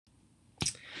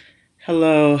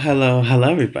Hello, hello,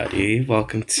 hello, everybody.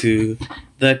 Welcome to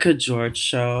the George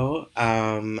Show.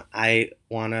 I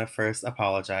want to first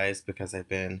apologize because I've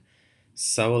been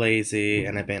so lazy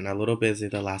and I've been a little busy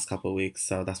the last couple weeks,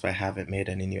 so that's why I haven't made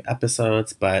any new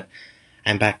episodes. But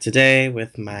I'm back today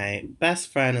with my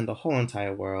best friend in the whole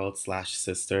entire world, slash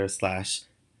sister, slash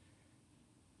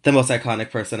the most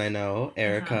iconic person I know, Uh-huh.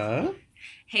 Erica.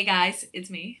 Hey guys, it's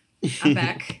me. I'm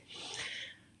back.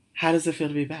 How does it feel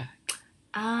to be back?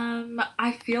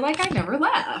 I feel like I never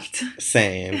left.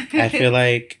 Same. I feel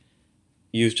like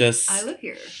you've I just live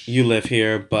here. you live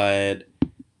here, but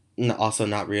also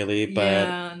not really. But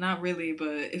Yeah, not really, but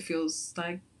it feels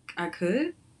like I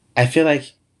could. I feel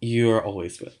like you are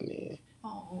always with me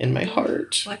in my Oh,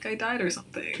 heart. like I died or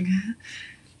something.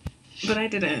 But I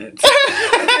didn't.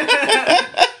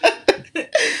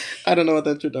 I don't know what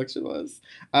the introduction was.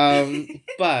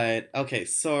 But okay,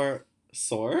 sore.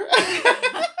 Sure.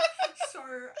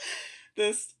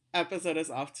 This episode is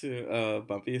off to a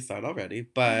bumpy start already,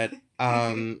 but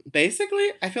basically,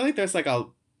 I feel like there's like a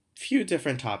few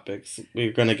different topics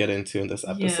we're gonna get into in this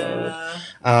episode.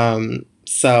 Yeah.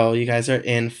 So you guys are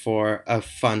in for a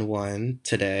fun one A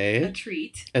today,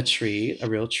 treat. a treat, a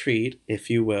real treat, if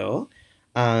you will.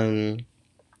 Um,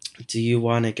 do you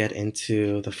want to get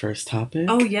into the first Oh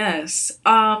topic? yes.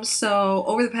 So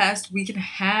over the past week and a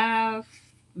half,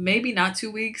 maybe not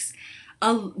 2 weeks,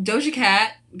 Doja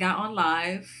Cat got on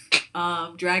live,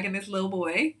 dragging this little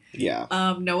boy, Yeah.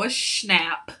 Noah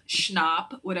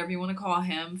Schnapp, whatever you want to call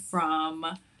him, from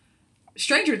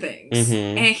Stranger Things,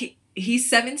 Mm-hmm. and he's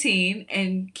 17,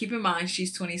 and keep in mind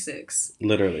she's 26,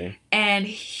 Literally. and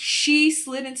she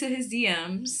slid into his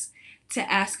DMs to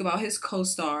ask about his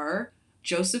co-star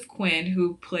Joseph Quinn,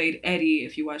 who played Eddie.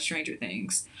 If you watch Stranger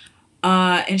Things,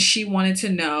 and she wanted to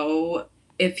know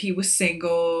if he was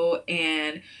single,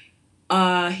 and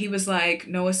he was like,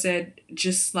 Noah said,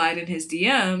 just slide in his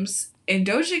DMs. And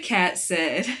Doja Cat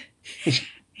said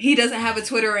he doesn't have a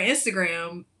Twitter or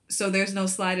Instagram, so there's no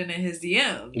sliding in his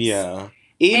DMs. Yeah.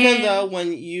 Even though And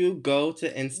when you go to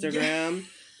yeah. Instagram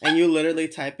and you literally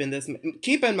type in this,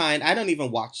 keep in mind, I don't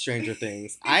even watch Stranger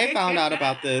Things. I found out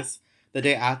about this the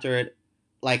day after it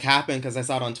like happened because I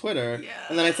saw it on Twitter,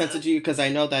 and then I sent it Yeah. to you because I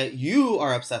know that you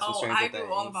are obsessed with Oh, Stranger I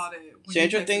knew all Things. about it when you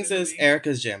Stranger texted Things it to is me.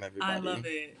 Erica's jam, I love everybody.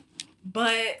 it.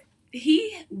 But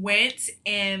he went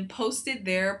and posted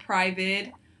their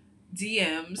private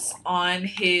DMs on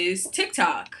his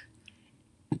TikTok.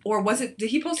 Or was it? Did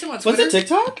he post them on Was it Twitter?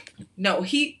 TikTok? No,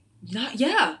 he not.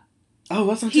 Yeah, Oh,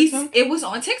 what's on TikTok? it was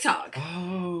on TikTok.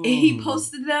 Oh. And he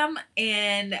posted them,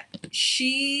 and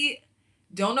she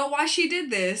don't know why she did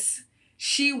this.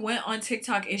 She went on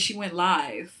TikTok and she went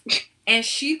live, and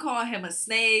she called him a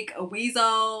snake, a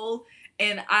weasel,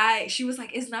 and she was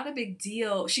like, "It's not a big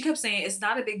deal." She kept saying, "It's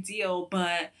not a big deal,"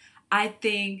 but I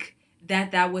think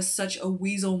that was such a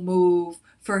weasel move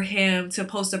for him to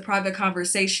post a private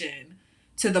conversation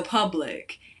to the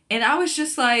public. And I was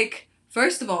just like,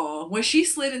 first of all, when she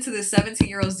slid into the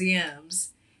 17-year-old's DMs,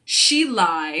 she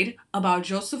lied about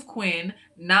Joseph Quinn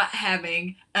not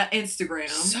having an Instagram.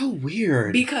 So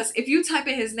weird. Because if you type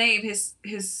in his name,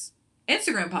 his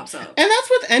Instagram pops up. And that's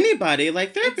with anybody.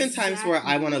 Like, there have been times where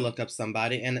I want to Exactly. look up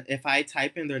somebody, and if I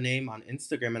type in their name on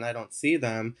Instagram and I don't see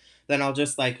them, then I'll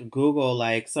just like Google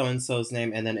like so and so's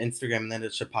name and then Instagram, and then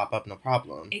it should pop up, no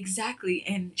problem. Exactly.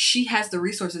 And she has the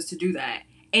resources to do that.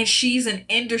 And she's an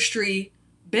industry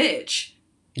bitch,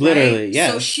 right? Literally,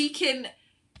 So yes. she can,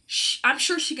 I'm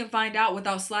sure she can find out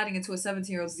without sliding into a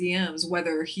 17-year-old's DMs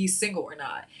whether he's single or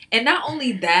not. And not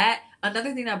only that,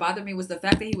 another thing that bothered me was the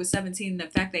fact that he was 17 and the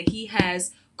fact that he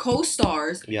has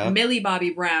co-stars, Yep. Millie Bobby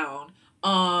Brown,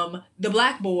 the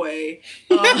Black Boy,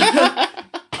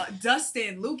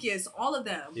 Dustin, Lucas, all of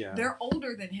them. Yeah. They're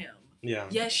older than him. Yeah.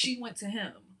 Yet she went to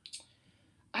him.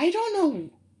 I don't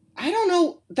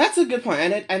know. That's a good point,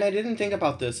 and I didn't think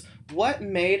about this. What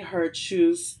made her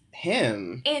choose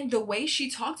him? And the way she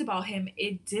talked about him,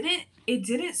 it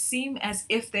didn't seem as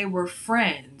if they were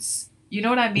friends. You know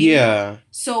what I mean? Yeah.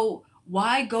 So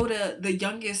why go to the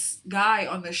youngest guy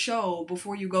on the show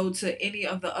before you go to any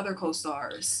of the other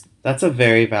co-stars? That's a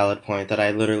very valid point that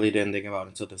I literally didn't think about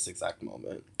until this exact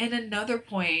moment. And another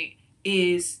point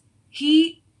is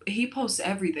he posts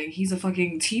everything. He's a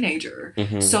fucking teenager.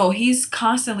 Mm-hmm. So he's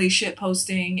constantly shit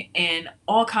posting and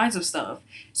all kinds of stuff.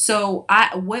 So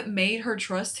what made her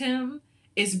trust him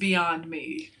is beyond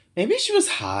me. Maybe she was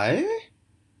high?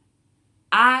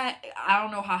 I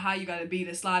don't know how high you gotta be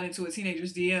to slide into a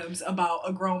teenager's DMs about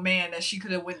a grown man that she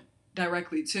could have went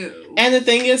directly to. And the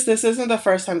thing is, this isn't the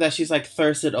first time that she's like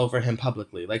thirsted over him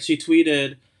publicly. Like she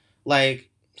tweeted, like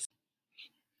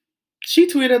She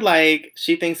tweeted like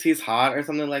she thinks he's hot or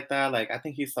something like that. Like I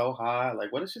think he's so hot.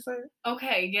 Like what did she say?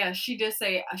 Okay, yeah, she did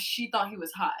say she thought he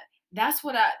was hot. That's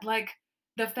what I like.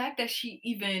 The fact that she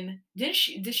even did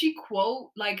she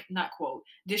quote like not quote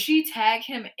did she tag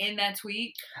him in that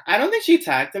tweet? I don't think she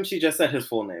tagged him. She just said his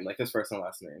full name, like his first and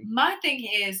last name. My thing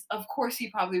is, of course, he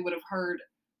probably would have heard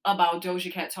about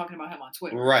Doja Cat talking about him on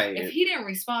Twitter. If Right. he didn't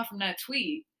respond from that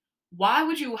tweet, why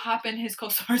would you hop in his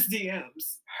co-star's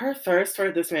DMs? Her thirst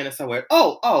for this man is so weird.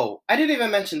 Oh, I didn't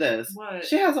even mention this. What?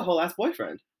 She has a whole ass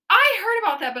boyfriend. I heard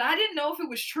about that, but I didn't know if it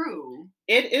was true.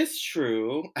 It is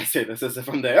true. I say this as if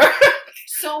I'm there.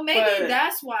 So maybe But-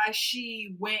 that's why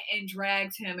she went and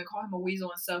dragged him and called him a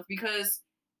weasel and stuff, because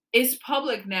it's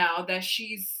public now that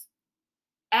she's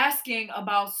asking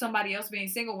about somebody else being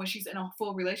single when she's in a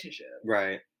full relationship.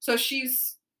 Right. So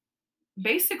she's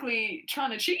basically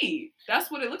trying to cheat.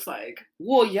 That's what it looks like.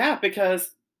 Well, yeah,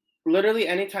 because literally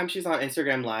anytime she's on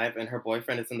Instagram Live and her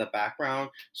boyfriend is in the background,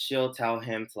 she'll tell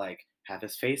him to like have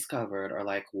his face covered or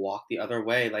like walk the other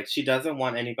way. Like she doesn't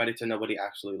want anybody to know what he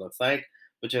actually looks like,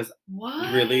 which is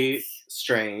What? really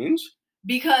strange.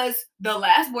 Because the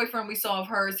last boyfriend we saw of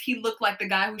hers, he looked like the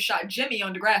guy who shot Jimmy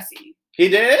on Degrassi. He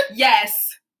did? Yes.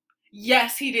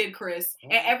 Yes, he did, Chris. Oh.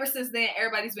 And ever since then,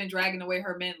 everybody's been dragging the way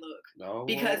her men look. No.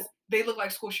 Because they look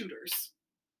like school shooters.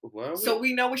 Well, So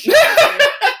we know what she's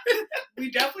into.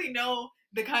 We definitely know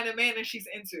the kind of man that she's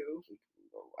into.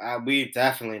 we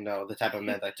definitely know the type of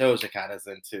men that Doja Cat is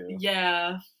into.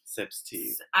 Yeah. Sips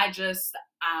tea.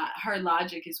 Her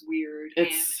logic is weird.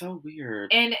 It's so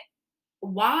weird. And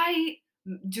why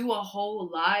do a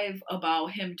whole live about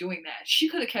him doing that? She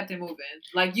could have kept it moving.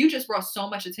 Like, you just brought so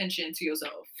much attention to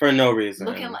yourself. For no reason.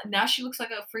 Now she looks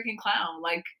like a freaking clown.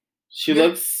 Like, she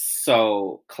looks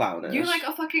so clownish. you're like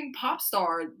a fucking pop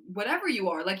star, whatever you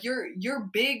are. Like, you're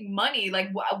big money. Like,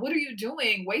 what are you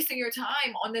doing wasting your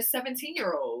time on this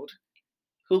 17-year-old?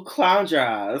 Who clowned your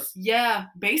ass? Yeah,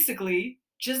 basically.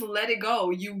 Just let it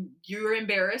go. You're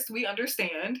embarrassed. We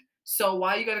understand. So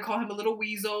why you gotta call him a little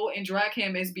weasel and drag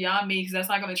him is beyond me, because that's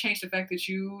not gonna change the fact that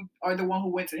you are the one who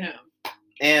went to him.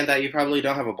 And that you probably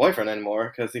don't have a boyfriend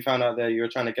anymore because he found out that you were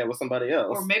trying to get with somebody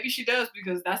else. Or maybe she does,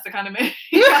 because that's the kind of man.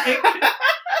 Like,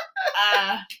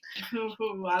 I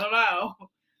don't know.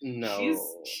 No.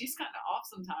 She's kind of off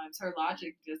sometimes. Her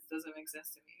logic just doesn't make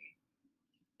sense to me.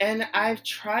 And I've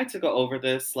tried to go over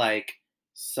this like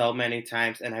so many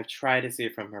times, and I've tried to see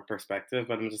it from her perspective,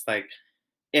 but I'm just like,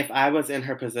 if I was in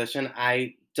her position,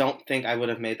 I don't think I would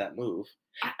have made that move.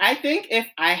 I think if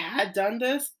I had done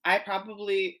this, I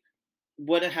probably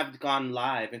wouldn't have gone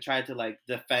live and tried to like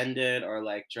defend it or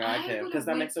like drag him, because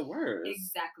that makes it worse.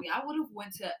 Exactly. I would have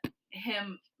went to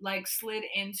him, like slid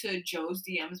into Joe's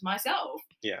DMs myself.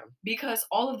 Yeah. Because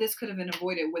all of this could have been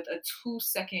avoided with a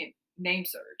 2-second name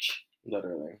search.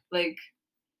 Literally. Like,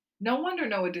 no wonder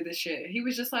Noah did this shit. He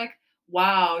was just like,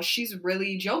 wow, she's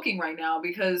really joking right now,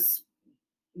 because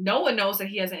Noah knows that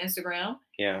he has an Instagram.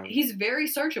 Yeah. He's very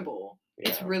searchable. Yeah.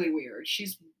 It's really weird.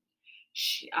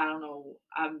 I don't know.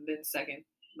 I've been second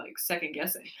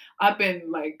guessing. I've been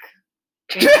like,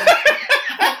 I've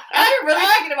been really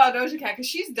thinking about Doja Cat, because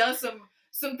she's done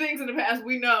some things in the past.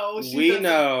 We know. We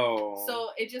know.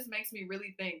 So it just makes me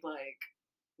really think, like,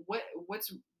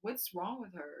 what's wrong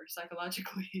with her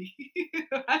psychologically?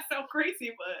 That sounds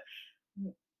crazy,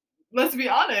 but let's be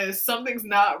honest, something's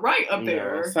not right up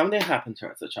there. No, something happened to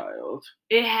her as a child.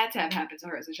 It had to have happened to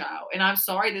her as a child. And I'm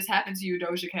sorry this happened to you,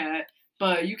 Doja Cat,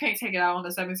 but you can't take it out on a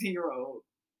 17-year-old.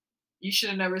 You should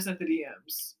have never sent the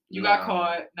DMs. You got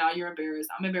caught. Now you're embarrassed.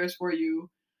 I'm embarrassed for you.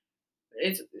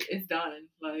 It's done.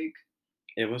 Like,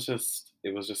 it was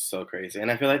just so crazy.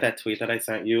 And I feel like that tweet that I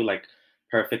sent you like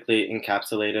perfectly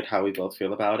encapsulated how we both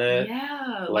feel about it.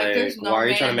 Yeah. Like there's no why are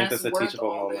you man trying to make that's this a worth teachable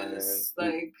all moment? this,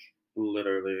 like,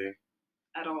 literally.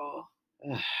 at all.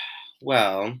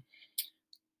 Well,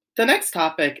 the next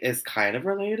topic is kind of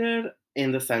related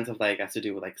in the sense of like has to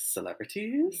do with like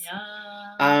celebrities.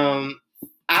 Yeah.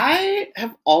 I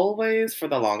have always, for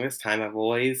the longest time, I've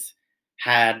always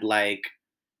had like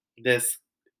this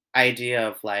idea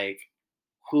of like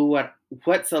what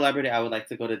celebrity I would like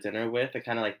to go to dinner with and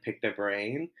kind of like pick their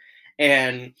brain.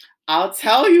 And I'll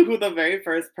tell you who the very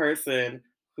first person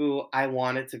who I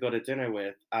wanted to go to dinner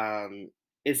with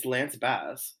is Lance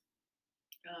Bass.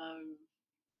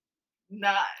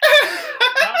 Not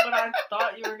what I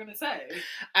thought you were gonna say.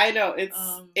 I know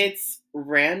it's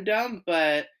random,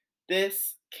 but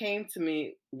this came to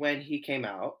me when he came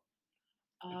out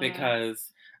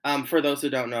because for those who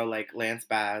don't know, like Lance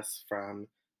Bass from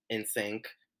NSYNC,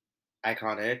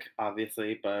 iconic,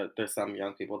 obviously, but there's some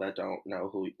young people that don't know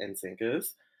who NSYNC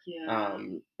is. Yeah.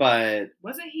 But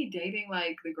Wasn't he dating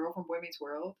like the girl from Boy Meets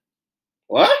World?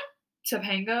 what?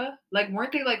 Topanga? Like,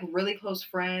 weren't they like really close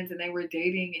friends and they were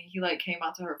dating and he like came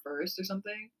out to her first or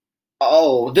something?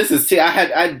 Oh, this is. See,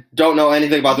 I don't know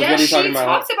anything about this. Yeah, What are you talking she about?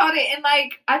 talked about it in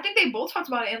like I think they both talked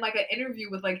about it in like an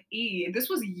interview with like E. This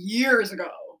was years ago.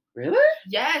 Really?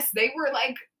 Yes, they were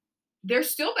like they're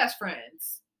still best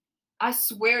friends. I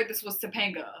swear this was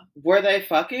Topanga. Were they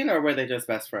fucking or were they just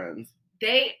best friends?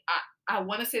 I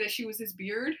want to say that she was his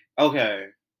beard, Okay.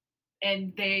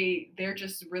 and they're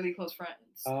just really close friends.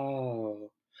 Oh.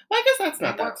 Well, I guess that's They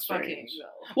not that weren't fucking strange.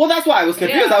 though. Well, that's why I was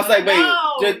confused. I was like, wait.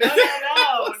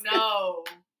 No.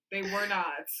 They were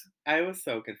not. I was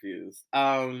so confused.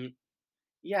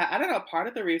 Yeah, I don't know. Part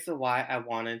of the reason why I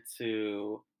wanted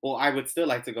to, well, I would still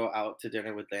like to go out to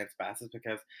dinner with Lance Bass is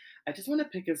because I just want to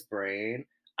pick his brain.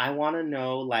 I want to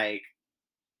know, like,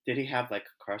 did he have like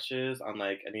crushes on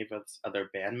like any of his other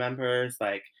band members?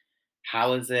 Like,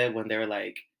 how is it when they're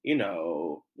like,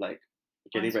 like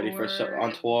On getting ready for show tour on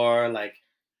and tour, like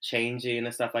changing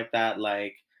and stuff like that?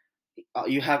 Like,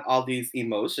 you have all these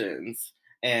emotions,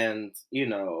 and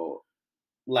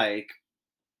like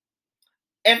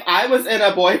if I was in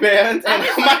a boy band and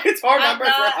my tour members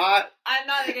were hot. I'm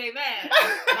not a gay man.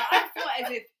 But I feel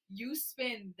as if you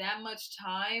spend that much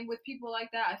time with people like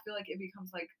that, I feel like it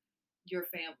becomes like your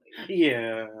family.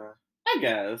 Yeah, I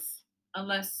guess.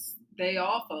 Unless they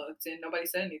all fucked and nobody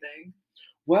said anything.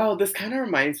 Well, this kind of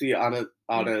reminds me on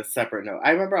a separate note.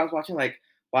 I remember I was watching like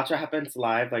Watch What Happens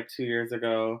Live like 2 years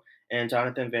ago, and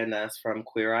Jonathan Van Ness from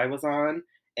Queer Eye was on,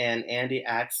 and Andy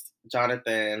asked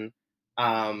Jonathan,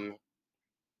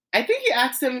 I think he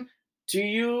asked him, "Do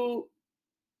you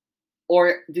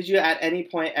or did you at any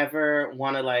point ever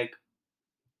want to like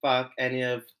fuck any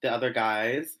of the other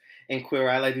guys in Queer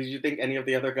Eye? Like, did you think any of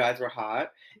the other guys were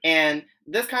hot?" And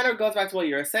this kind of goes back to what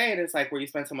you were saying. It's like where you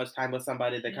spend so much time with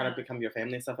somebody, they kind of become your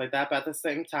family and stuff like that. But at the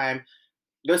same time,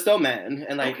 they're still men.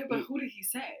 And like, okay, but who did he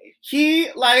say?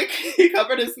 He like he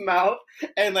covered his mouth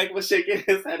and like was shaking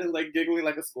his head and like giggling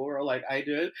like a schoolgirl, like I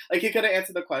did. Like he couldn't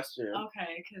answer the question.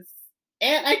 Okay, because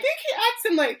And I think he asked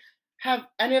him like, have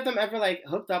any of them ever like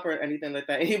hooked up or anything like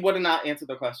that? And he would not answer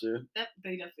the question.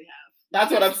 they definitely have.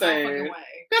 That's what I'm No saying. fucking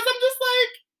Because way. I'm just like,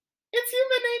 it's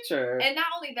human nature. And not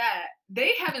only that,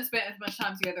 they haven't spent as much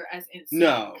time together as in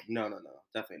No,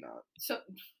 definitely not. So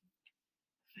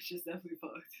it's just definitely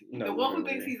fucked. No, the one who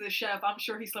literally. thinks he's a chef, I'm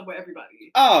sure he slept with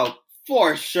everybody. Oh,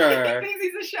 for sure. He thinks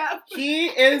he's a chef. He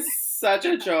is such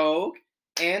a joke.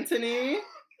 Anthony.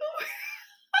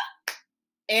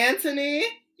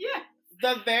 Yeah.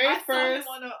 The very first.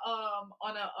 Saw him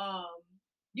on a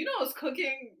you know those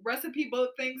cooking recipe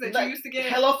book things that like, you used to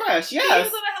get? HelloFresh, yes. He was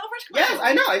on a HelloFresh commercial. Yes,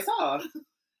 I know, I saw.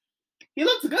 He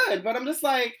looks good, but I'm just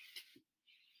like,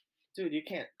 dude, you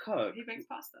can't cook. He makes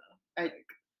pasta.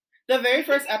 The very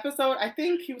first episode, I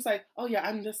think he was like, "Oh yeah,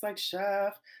 I'm just like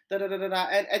chef." Da da da da da.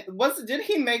 And did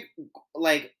he make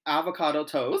like avocado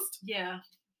toast? Yeah.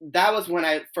 That was when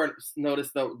I first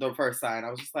noticed the first sign.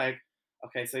 I was just like,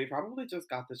 okay, so you probably just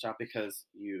got this job because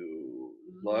you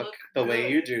look the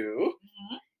way you do,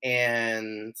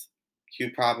 and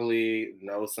you probably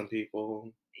know some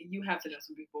people. You have to know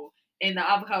some people. In the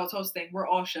avocado toast thing, we're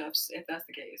all chefs if that's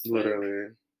the case.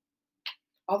 Literally.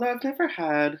 Although I've never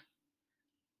had.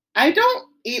 I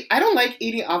don't like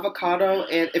eating avocado,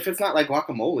 and if it's not like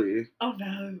guacamole. Oh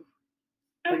no.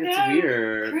 It's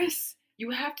weird. Chris, you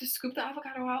have to scoop the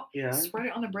avocado out, yeah, spread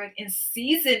it on the bread, and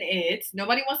season it.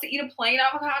 Nobody wants to eat a plain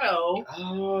avocado.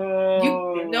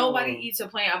 Oh. Nobody eats a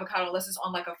plain avocado unless it's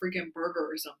on like a freaking burger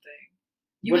or something.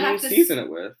 What do you season it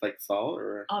with? Like salt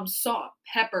or? Salt,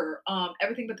 pepper,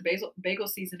 everything but the bagel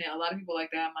seasoning. A lot of people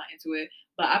like that. I'm not into it,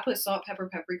 but I put salt, pepper,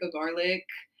 paprika, garlic.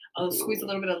 I'll squeeze a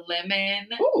little bit of lemon.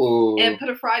 Ooh. And put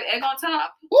a fried egg on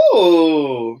top.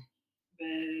 Ooh.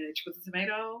 Bitch, with the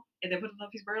tomato, and then put another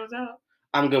piece of bread on top.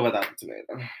 I'm good without the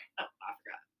tomato. Oh,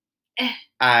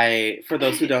 I forgot. For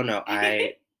those who don't know,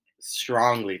 I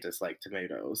strongly dislike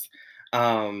tomatoes.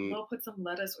 We'll put some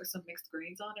lettuce or some mixed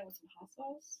greens on it with some hot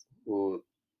sauce. Ooh.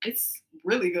 It's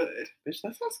really good. Bitch,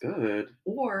 that sounds good.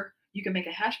 Or you can make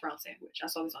a hash brown sandwich. I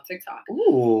saw this on TikTok.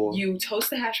 Ooh. You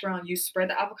toast the hash brown, you spread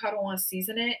the avocado on,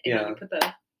 season it, and then you put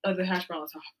the other hash brown on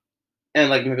top. And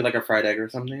like maybe like a fried egg or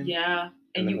something? Yeah.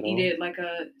 And you eat it like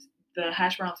the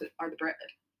hash browns are the bread.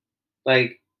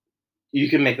 Like, you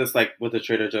can make this like with the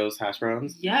Trader Joe's hash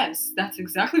browns? Yes, that's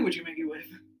exactly what you make it with.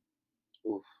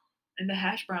 Oof. And the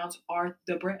hash browns are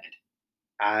the bread.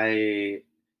 I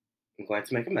am going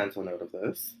to make a mental note of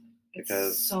this.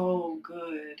 It's so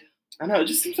good. I know, it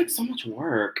just seems like so much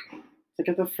work to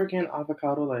get the freaking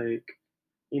avocado, like,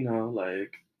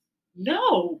 like.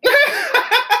 No.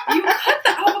 You cut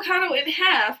the avocado in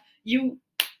half. You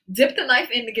dip the knife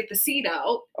in to get the seed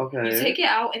out. Okay. You take it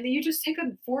out, and then you just take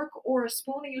a fork or a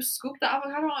spoon and you scoop the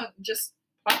avocado and just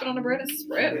pop it on the bread and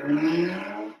spread it.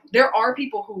 There are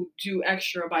people who do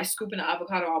extra by scooping the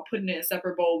avocado out, putting it in a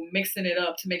separate bowl, mixing it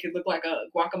up to make it look like a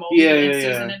guacamole and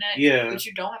seasoning it. Yeah. But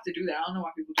you don't have to do that. I don't know why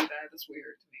people do that. That's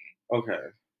weird to me. Okay.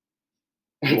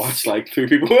 I watched like 3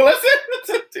 people who listen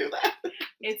to do that.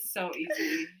 It's so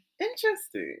easy.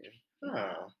 Interesting.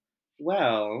 Huh.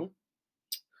 Well,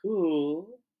 who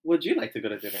would you like to go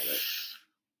to dinner with?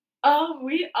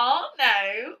 We all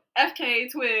know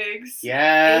FK Twigs.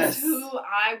 Yes. Is who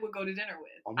I would go to dinner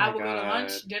with. Oh my I would God. go to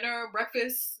lunch, dinner,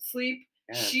 breakfast, sleep.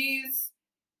 Yes. She's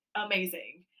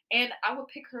amazing. And I would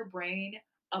pick her brain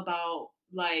about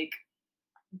like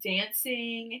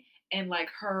dancing and like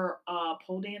her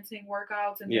pole dancing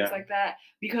workouts and things like that,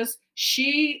 because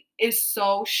she is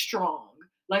so strong.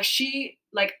 Like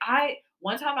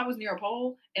one time I was near a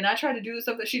pole and I tried to do the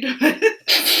stuff that she does.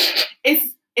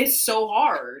 It's so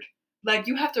hard. Like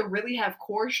you have to really have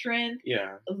core strength,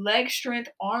 leg strength,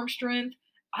 arm strength.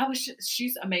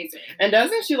 She's amazing. And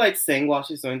doesn't she like sing while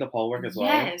she's doing the pole work as well?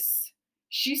 Yes.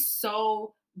 She's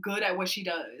so good at what she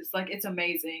does. Like it's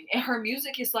amazing. And her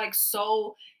music is like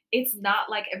so, it's not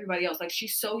like everybody else. Like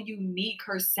she's so unique,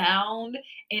 her sound,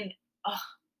 and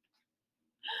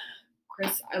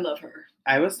Chris, I love her.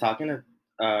 I was talking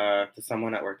to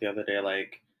someone at work the other day,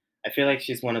 like I feel like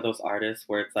she's one of those artists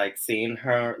where it's like seeing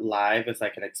her live is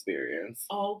like an experience.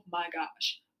 Oh my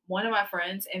gosh. One of my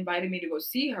friends invited me to go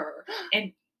see her,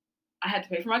 and I had to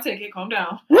pay for my ticket. Calm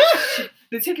down.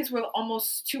 The tickets were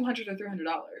almost $200 or $300.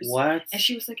 What? And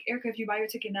she was like, Erica, if you buy your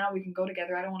ticket now, we can go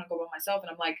together. I don't want to go by myself.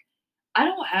 And I'm like, I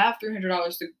don't have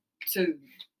 $300 to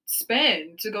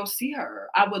spend to go see her.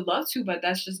 I would love to, but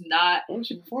that's just not. What was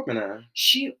she performing at?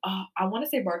 I want to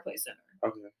say Barclays Center.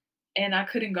 Okay. And I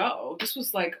couldn't go. This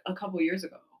was like a couple years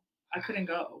ago. I couldn't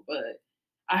go, but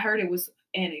I heard it was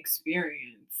an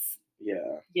experience.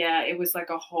 Yeah. Yeah, it was like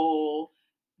a whole.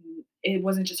 It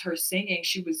wasn't just her singing.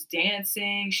 She was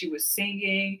dancing. She was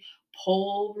singing.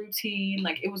 Pole routine.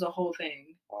 Like it was a whole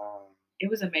thing. Wow. It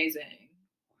was amazing.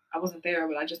 I wasn't there,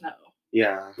 but I just know.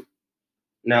 Yeah.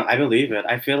 No, I believe it.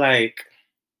 I feel like.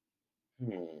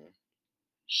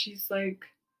 She's an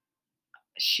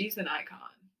icon.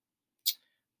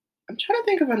 I'm trying to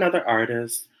think of another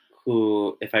artist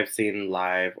who, if I've seen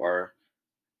live, or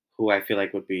who I feel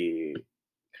like would be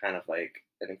kind of like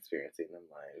an experience seeing them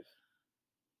live.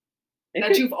 Maybe.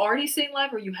 That you've already seen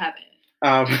live, or you haven't?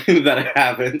 That I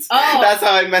haven't. Oh, that's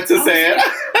how I meant to say it.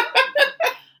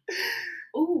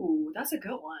 Ooh, that's a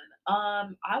good one.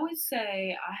 I would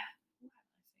say I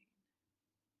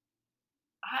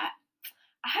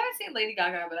haven't seen Lady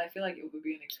Gaga, but I feel like it would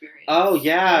be an experience. Oh,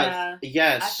 yeah.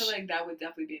 Yes. I feel like that would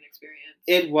definitely be an experience.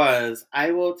 It was. I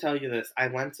will tell you this. I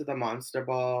went to the Monster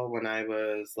Ball when I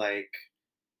was like,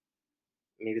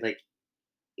 maybe like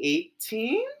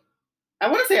 18? I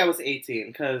want to say I was 18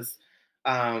 because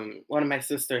one of my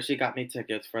sisters, she got me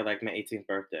tickets for like my 18th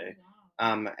birthday.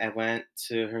 Wow. I went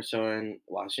to her show in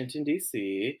Washington,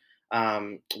 D.C.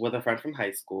 With a friend from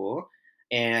high school.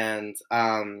 And,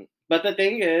 but the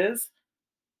thing is,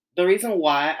 the reason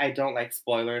why I don't like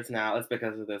spoilers now is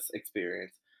because of this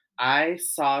experience. I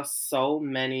saw so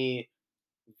many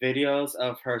videos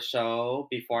of her show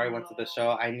before I went to the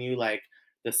show. I knew like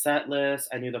the set list,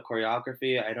 I knew the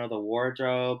choreography, I know the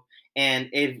wardrobe, and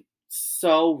it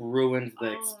so ruined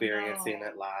the experience seeing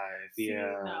it live. See,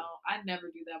 no, I never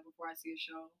do that before I see a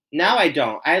show. Now I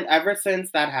don't. Ever since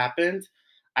that happened,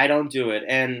 I don't do it.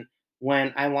 And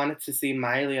when I wanted to see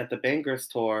Miley at the Bangers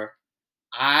tour,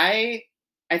 I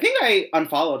think I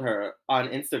unfollowed her on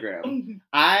Instagram.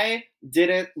 I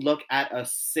didn't look at a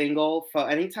single phone.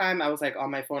 Anytime I was like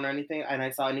on my phone or anything and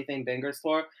I saw anything Bangers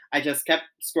tour, I just kept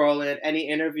scrolling. Any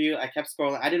interview, I kept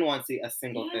scrolling. I didn't want to see a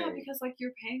single thing. Yeah, because like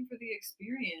you're paying for the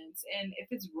experience. And if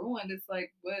it's ruined, it's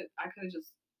like, what? I could have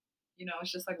just,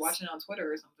 it's just like watching it on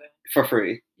Twitter or something. For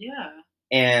free. Yeah.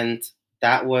 And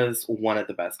that was one of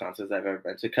the best concerts I've ever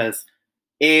been to because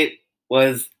it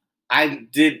was... I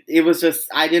didn't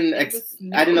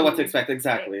know what to expect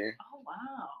exactly. Oh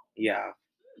wow! Yeah,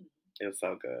 it was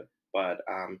so good. But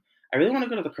I really want to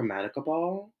go to the Chromatica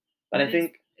Ball. But I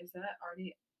think is that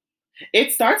already?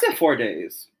 It starts in 4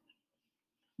 days.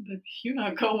 But you're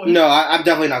not going. No, I'm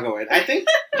definitely not going. I think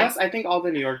I think all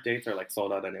the New York dates are like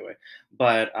sold out anyway.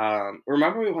 But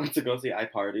remember we wanted to go see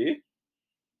iParty?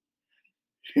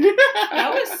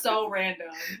 That was so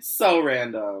random. So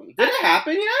random. Did it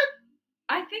happen yet?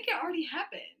 I think it already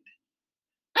happened.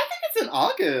 I think it's in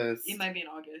August. It might be in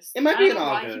August. It might be in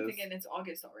August. Why I keep thinking it's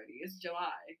August already? It's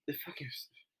July.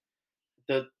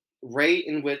 the rate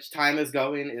in which time is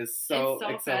going is It's so so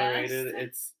fast. accelerated.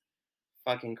 It's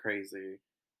fucking crazy.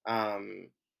 Um,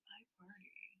 I party.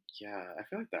 yeah, I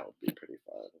feel like that would be pretty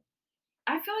fun.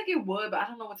 I feel like it would, but I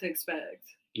don't know what to expect.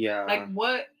 Yeah. Like,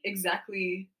 what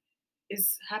exactly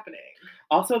is happening?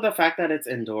 Also, the fact that it's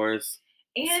indoors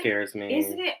And scares isn't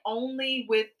me. it only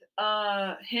with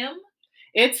him?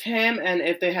 It's him, and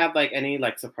if they have like any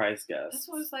like surprise That's guests.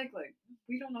 what it's like. Like,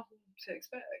 we don't know who to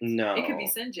expect. It could be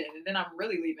No, Sinjin, and then I'm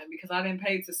really leaving because I didn't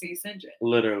pay to see Sinjin.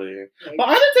 literally. Like, But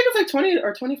aren't the tickets like $20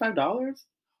 or $25?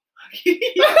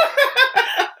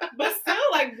 but still,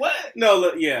 like, what?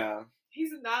 No, yeah.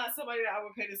 He's not somebody that I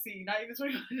would pay to see. Not even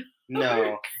 $25.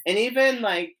 No. And even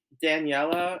like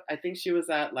Daniela, I think she was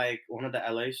at like one of the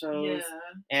LA shows,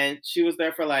 Yeah. and she was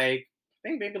there for like I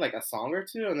think maybe like a song or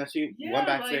two, and then she went Yeah, like,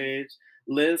 backstage.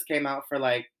 Liz came out for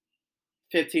like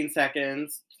 15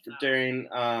 seconds no. during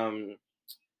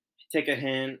Take a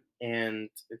Hint, and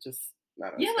it just no,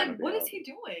 Yeah, it's kind like, of what is beyond. he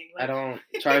doing? I Like, don't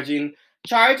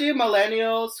charging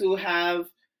millennials who have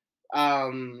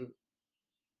um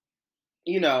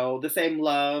the same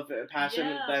love and passion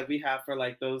yeah. that we have for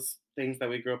like those things that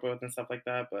we grew up with and stuff like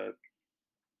that. But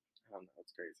I don't know,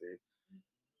 it's crazy.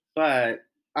 But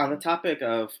on the topic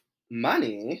of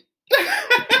money,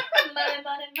 Money,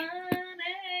 money,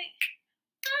 money.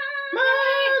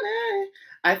 money,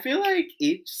 I feel like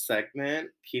each segment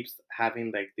keeps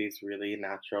having like these really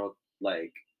natural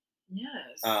like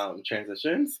Yes.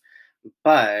 transitions.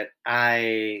 But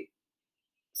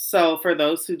so for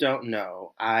those who don't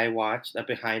know, I watched a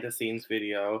behind the scenes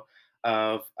video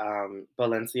of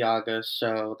Balenciaga's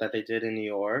show that they did in New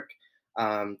York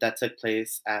that took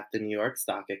place at the New York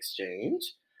Stock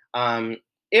Exchange. Um,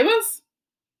 it was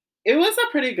it was a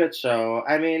pretty good show.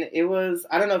 I mean, it was.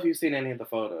 I don't know if you've seen any of the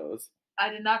photos. I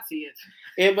did not see it.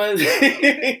 It was.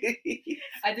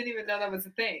 I didn't even know that was a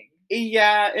thing.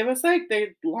 Yeah, it was like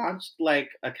they launched like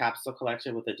a capsule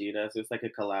collection with Adidas. It was like a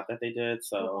collab that they did. But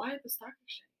So why at the stock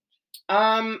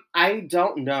exchange? I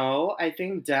don't know. I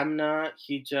think Demna,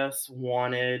 he just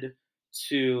wanted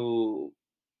to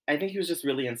I think he was just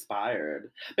really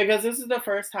inspired because this is the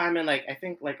first time in like I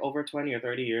think like over 20 or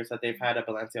 30 years that they've had a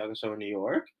Balenciaga show in New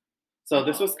York. So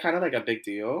this was Oh. kind of like a big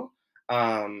deal.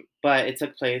 But it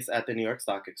took place at the New York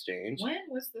Stock Exchange. When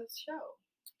was this show?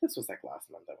 This was like last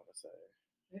month, I want to say.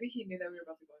 Maybe he knew that we were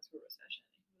about to go into a recession.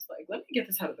 He was like, let me get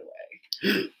this out of the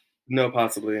way. No,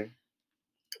 possibly.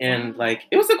 And Wow. like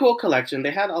it was a cool collection.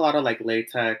 They had a lot of like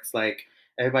latex, like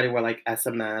everybody wore like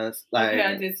SMS, like Okay,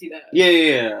 I did see that.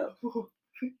 yeah.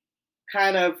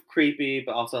 Kind of creepy,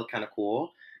 but also kind of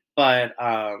cool. But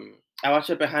I watched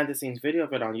a behind the scenes video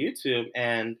of it on YouTube,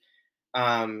 and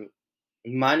um,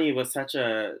 money was such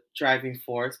a driving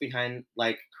force behind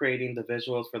like creating the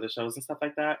visuals for the shows and stuff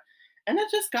like that. And it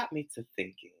just got me to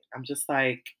thinking. I'm just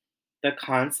like, the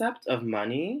concept of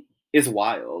money is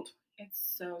wild. It's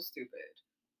so stupid.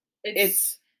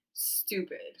 It's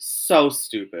stupid. so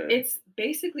stupid. It's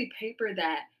basically paper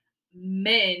that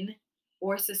men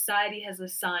or society has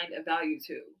assigned a value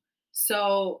to.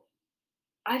 So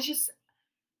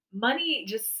money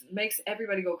just makes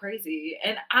everybody go crazy.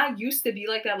 And I used to be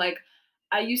like that. Like,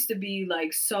 I used to be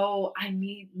like, so I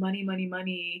need money, money,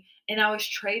 money. And I was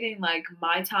trading like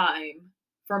my time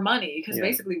for money. Because Yeah.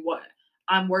 basically, what?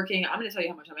 I'm working, I'm going to tell you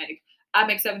how much I make. I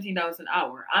make $17 an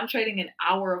hour. I'm trading an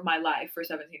hour of my life for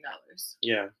 $17.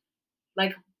 Yeah.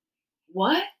 Like,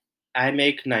 what? I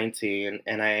make 19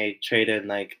 and I traded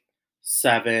like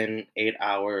 7, 8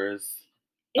 hours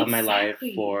of my life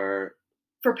Exactly. for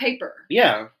paper.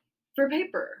 yeah. For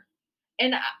paper.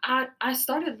 And I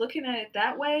started looking at it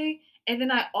that way. And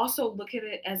then I also look at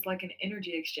it as like an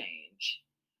energy exchange.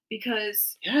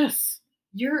 Because Yes.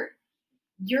 you're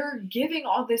giving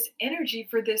all this energy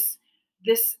for this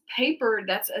paper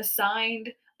that's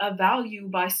assigned a value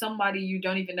by somebody you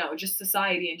don't even know, just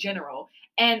society in general.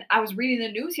 And I was reading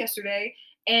the news yesterday,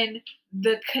 and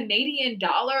the Canadian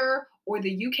dollar or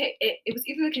the UK, it was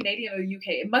either the Canadian or the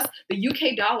UK. The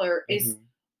UK dollar is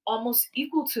almost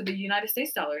equal to the United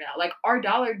States dollar now. Like, our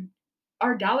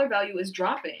dollar value is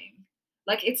dropping.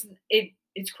 Like, it's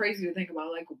crazy to think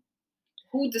about. Like,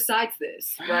 who decides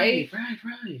this, right?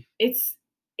 Right.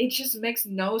 It just makes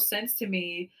no sense to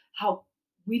me how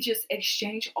we just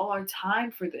exchange all our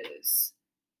time for this.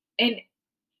 And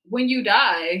when you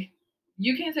die,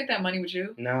 you can't take that money with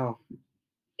you. No.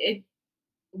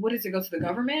 What does it go to the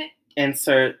government?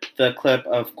 Insert the clip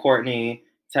of Courtney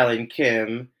telling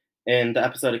Kim in the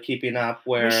episode of Keeping Up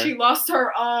where when she lost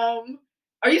her are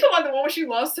you talking about the one when she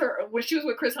lost her when she was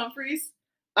with Chris Humphries?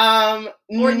 Or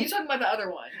are you talking about the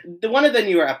other one? One of the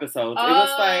newer episodes. Oh. It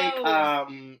was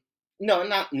like no,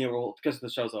 not newer because the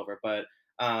show's over, but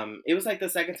It was like the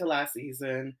second to last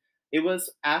season. It was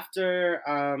after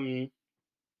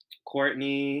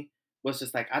Courtney was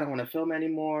just like, I don't want to film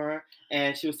anymore.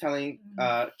 And she was telling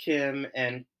Mm. Kim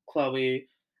and Chloe,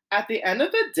 at the end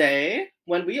of the day,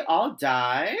 when we all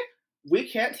die, we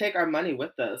can't take our money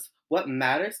with us. What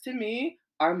matters to me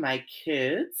are my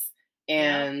kids Yep.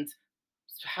 and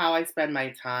how I spend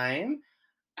my time.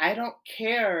 I don't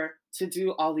care to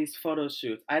do all these photo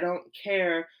shoots. I don't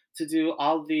care to do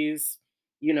all these,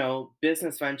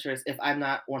 business ventures if I'm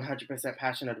not 100%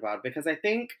 passionate about it. Because I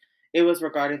think it was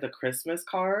regarding the Christmas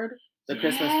card, the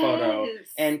Christmas photo,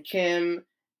 Yes. and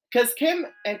because Kim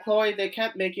and Chloe, they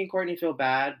kept making Courtney feel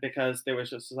bad because they was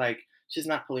just like, she's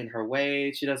not pulling her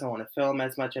weight. She doesn't want to film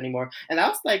as much anymore. And that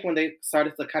was like when they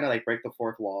started to kind of like break the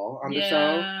fourth wall on the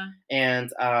show. Yeah.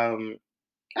 And I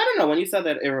don't know. When you said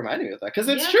that, it reminded me of that because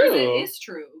it's Yeah, because it true. is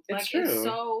true. It's Like, it's true.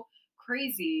 so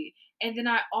crazy. And then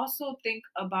I also think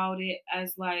about it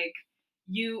as like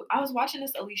I was watching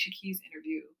this Alicia Keys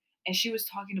interview, and she was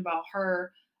talking about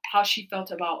how she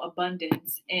felt about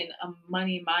abundance and a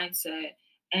money mindset.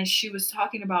 And she was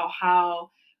talking about how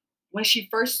when she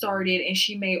first started and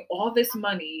she made all this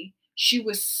money, she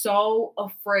was so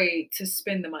afraid to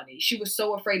spend the money. She was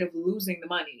so afraid of losing the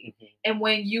money. Mhm. And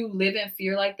when you live in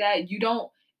fear like that,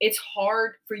 it's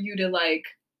hard for you to like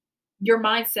your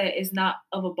mindset is not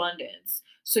of abundance.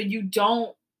 So you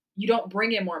don't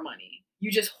bring in more money.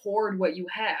 You just hoard what you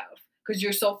have because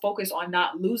you're so focused on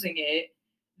not losing it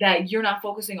that you're not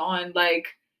focusing on like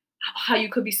how you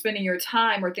could be spending your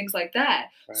time or things like that.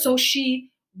 Right. So she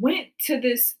went to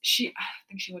this I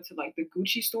think she went to like the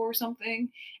Gucci store or something,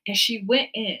 and she went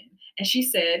in and she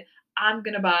said, I'm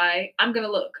going to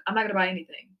look. I'm not going to buy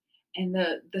anything. And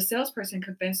the salesperson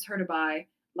convinced her to buy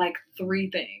like three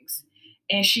things,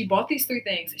 and she bought these three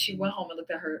things, and she went home and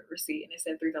looked at her receipt, and it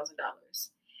said $3,000.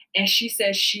 And she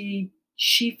said she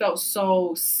felt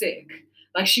so sick,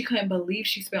 like she couldn't believe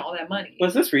she spent all that money.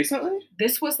 Was this recently?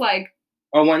 This was like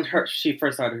Or when she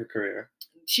first started her career?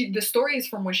 the story is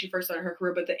from when she first started her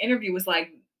career, but the interview was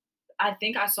like I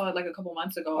think I saw it like a couple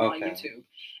months ago on Okay. YouTube,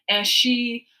 and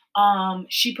she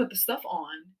put the stuff on,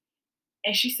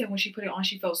 and she said when she put it on,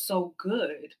 she felt so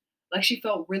good. Like she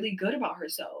felt really good about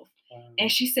herself.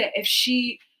 And she said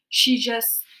she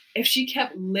just if she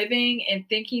kept living and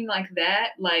thinking like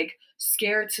that, like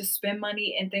scared to spend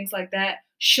money and things like that,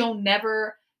 she'll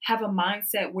never have a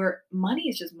mindset where money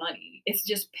is just money. It's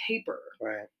just paper.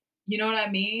 Right. You know what I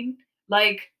mean?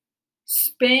 Like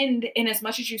spend, and as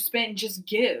much as you spend, just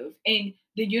give, and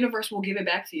the universe will give it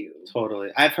back to you. Totally.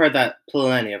 I've heard that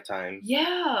plenty of times.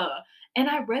 Yeah. And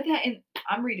I read that, and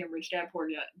I'm reading Rich Dad Poor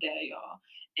Dad, y'all.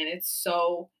 And it's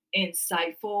so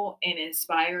insightful and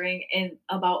inspiring and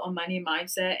about a money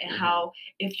mindset and Mhm. how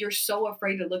if you're so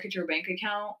afraid to look at your bank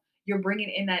account, you're bringing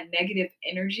in that negative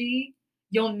energy.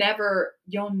 You'll never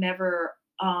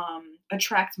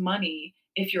attract money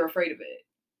if you're afraid of it.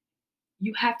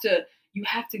 You have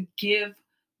to give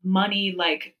money.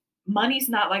 Like money's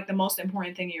not like the most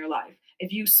important thing in your life.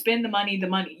 If you spend the money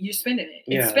you're spending it,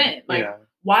 it's Yeah. spent. Like Yeah.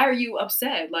 why are you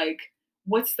upset? Like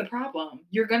what's the problem?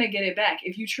 You're gonna get it back.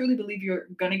 If you truly believe you're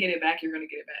gonna get it back, you're gonna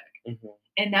get it back. Mhm.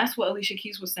 And that's what Alicia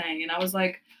Keys was saying, and I was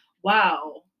like,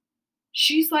 wow,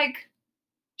 she's like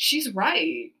she's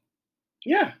right.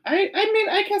 Yeah. I mean,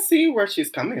 I can see where she's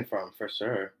coming from for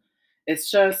sure. It's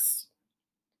just,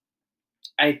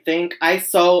 I think I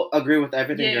so agree with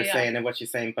everything Yeah, yeah, you're yeah. saying and what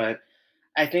she's saying, but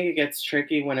I think it gets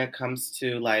tricky when it comes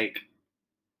to like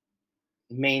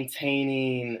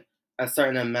maintaining a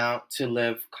certain amount to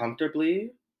live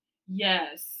comfortably,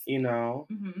 Yes. you know?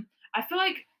 I feel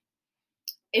like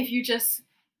if you just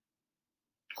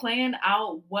plan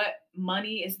out what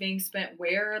money is being spent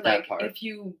where, That like part. if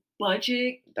you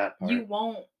budget, That you part.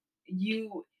 won't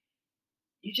you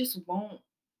you just won't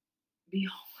be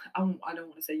I don't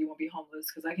want to say you won't be homeless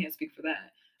because I can't speak for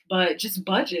that, but just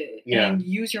budget Yeah. and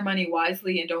use your money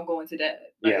wisely and don't go into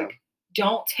debt. Yeah. Like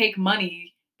don't take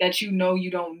money that you know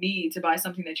you don't need to buy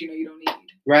something that you know you don't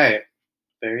need. Right.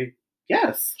 Very,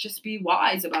 yes. Just be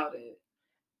wise about it.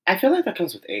 I feel like that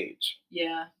comes with age.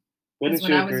 Yeah, because Wouldn't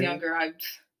when you I was agree? younger,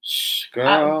 Shh, I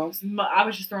girl. I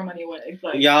was just throwing money away.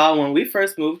 Like, Y'all, when we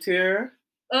first moved here,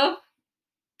 oh,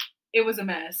 it was a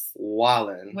mess.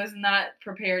 wallin'. Was not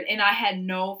prepared, and I had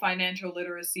no financial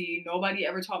literacy. Nobody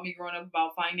ever taught me growing up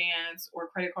about finance or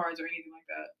credit cards or anything like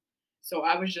that. So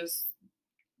I was just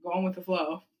going with the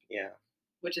flow, Yeah.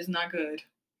 which is not good.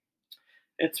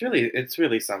 It's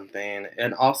really something.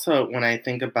 And also when I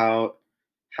think about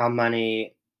how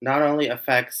money not only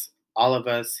affects all of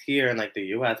us here in like the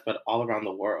US, but all around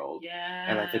the world,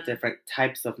 and like the Yeah. different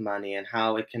types of money and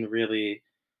how it can really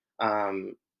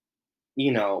um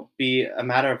be a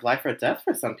matter of life or death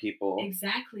for some people.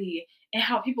 Exactly. And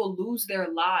how people lose their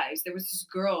lives. There was this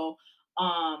girl,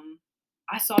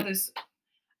 I saw this,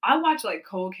 I watch like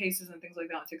cold cases and things like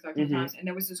that on TikTok Hmm. sometimes, and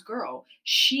there was this girl,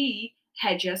 she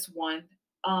had just won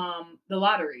the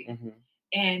lottery. Hmm.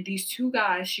 And these two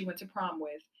guys she went to prom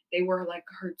with, they were like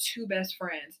her two best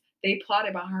friends. They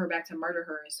plotted behind her back to murder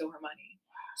her and steal her money.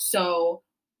 So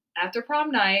after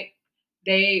prom night,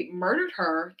 they murdered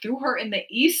her, threw her in the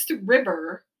East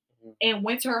River, Hmm. and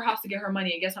went to her house to get her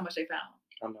money. And guess how much they found?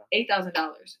 I'm not.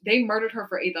 $8,000. They murdered her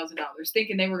for $8,000,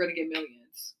 thinking they were going to get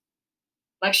millions.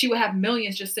 Like she would have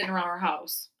millions just sitting around her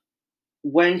house.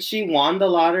 When she won the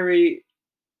lottery,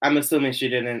 I'm assuming she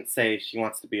didn't say she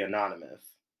wants to be anonymous.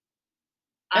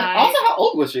 And also, I how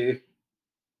old was she?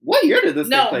 What year did this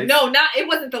take place? no, not it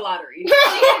wasn't the lottery.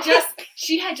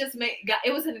 She had just made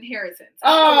it was an inheritance.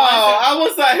 I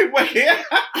was like, wait,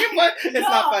 it's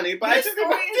not funny, but this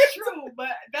story is true. But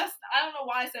I don't know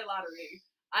why I said lottery.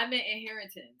 I meant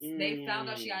inheritance. They found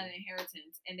out she got an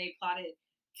inheritance, and they plotted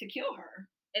to kill her,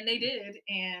 and they did,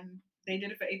 and they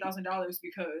did it for $8,000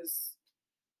 because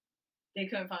they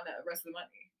couldn't find the rest of the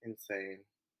money.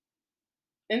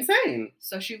 Insane.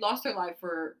 So she lost her life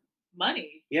for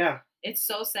money. Yeah. It's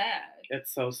so sad.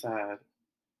 It's so sad.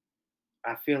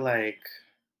 I feel like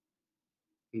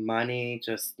money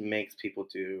just makes people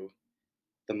do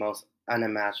the most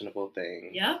unimaginable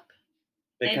things. Yep.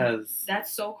 Because and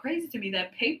that's so crazy to me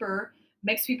that paper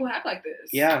makes people act like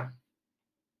this. Yeah.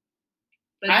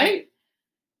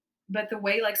 But the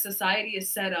way like society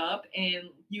is set up, and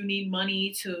you need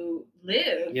money to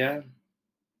live. Yeah.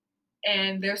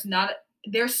 And there's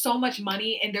so much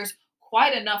money, and there's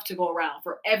quite enough to go around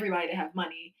for everybody to have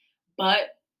money.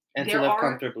 But And there to live are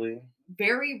comfortably.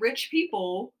 very rich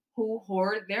people who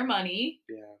hoard their money.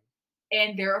 Yeah.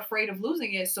 And they're afraid of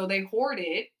losing it, so they hoard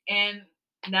it. And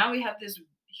now we have this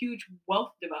huge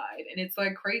wealth divide, and it's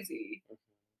like crazy.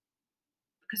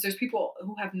 Because there's people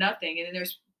who have nothing, and then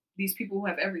there's these people who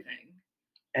have everything.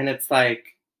 And it's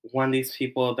like when these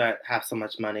people that have so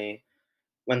much money,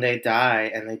 when they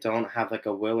die and they don't have like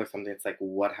a will or something, it's like,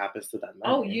 what happens to that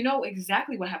money? Oh, you know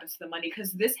exactly what happens to the money,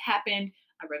 because this happened.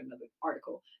 I read another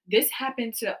article. This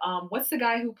happened to what's the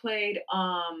guy who played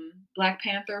Black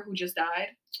Panther who just died?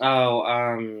 Oh,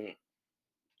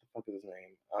 what is his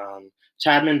name?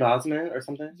 Chadman Bosman or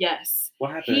something? Yes.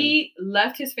 What happened? He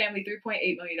left his family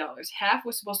 $3.8 million. Half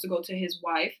was supposed to go to his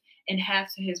wife and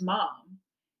half to his mom.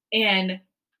 And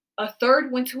a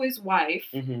third went to his wife.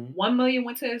 Mm-hmm. 1 million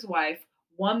went to his wife.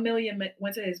 1 million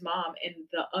went to his mom, and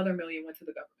the other million went to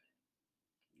the government.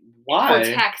 Why?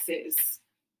 For taxes.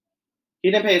 He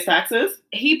didn't pay his taxes?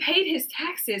 He paid his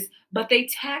taxes, but they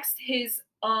taxed his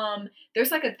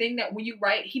there's like a thing that when you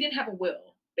write, he didn't have a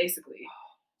will, basically.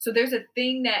 So there's a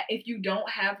thing that if you don't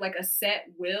have like a set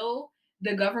will,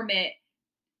 the government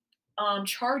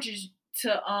charges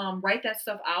to write that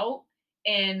stuff out,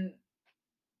 and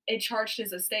it charged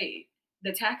his estate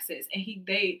the taxes, and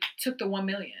they took the 1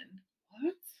 million.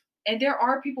 What? And there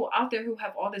are people out there who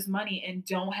have all this money and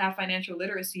don't have financial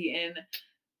literacy, and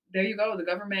there you go. The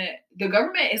government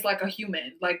is like a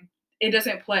human. Like, it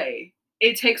doesn't play.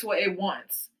 It takes what it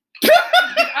wants.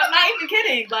 I'm not even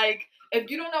kidding. Like, if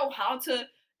you don't know how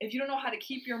to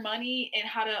keep your money and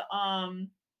how to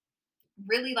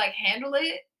really like handle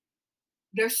it,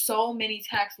 there's so many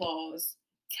tax laws,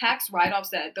 tax write-offs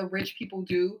that the rich people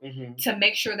do to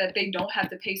make sure that they don't have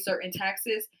to pay certain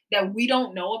taxes that we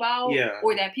don't know about,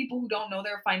 or that people who don't know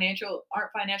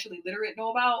aren't financially literate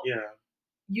know about. Yeah.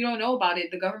 You don't know about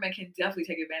it, the government can definitely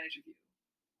take advantage of you.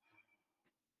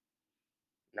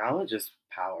 Knowledge is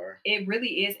power. It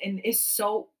really is, and it's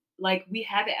so like we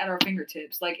have it at our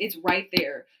fingertips. Like, it's right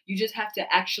there. You just have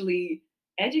to actually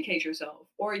educate yourself,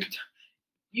 or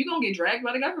you're gonna get dragged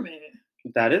by the government.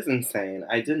 That is insane.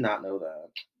 I did not know that.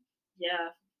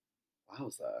 Yeah.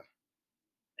 Wowza.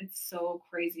 It's so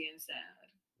crazy and sad.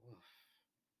 Oh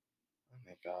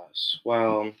my gosh.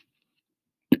 Well,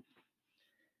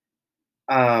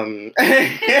 I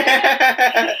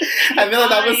feel like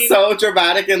that was so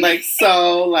dramatic and like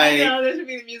so like. I know, there should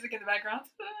be the music in the background.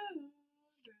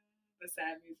 The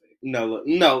sad music. No,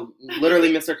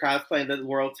 literally, Mr. Krabs playing the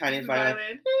world's tiniest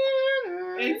violin.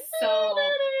 It's so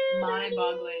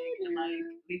mind-boggling and like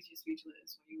leaves you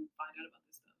speechless when you find out about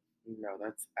this stuff. No,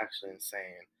 that's actually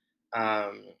insane.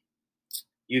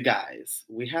 You guys,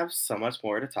 we have so much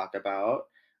more to talk about.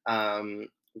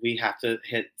 We have to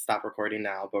hit stop recording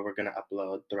now, but we're gonna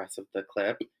upload the rest of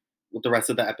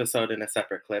the episode in a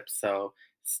separate clip. So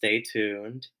stay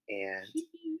tuned, and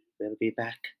we'll be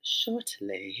back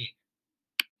shortly.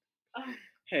 Oh.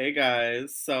 Hey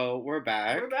guys, so we're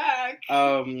back. We're back.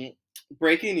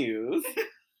 breaking news.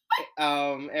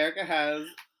 Erica has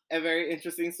a very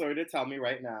interesting story to tell me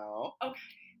right now. Okay.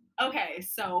 Okay,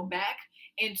 so back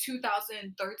in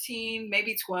 2013,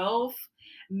 maybe 12,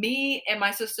 me and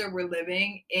my sister were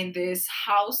living in this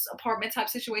house apartment type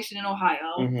situation in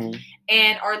Ohio, Mm-hmm.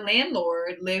 and our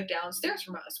landlord lived downstairs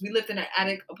from us. We lived in an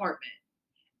attic apartment,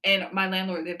 and my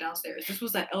landlord lived downstairs. This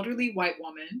was an elderly white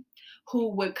woman who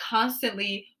would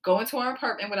constantly go into our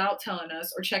apartment without telling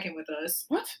us or checking with us.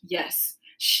 What? Yes.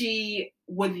 She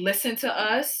would listen to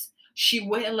us. She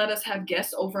wouldn't let us have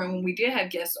guests over. And when we did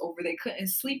have guests over, they couldn't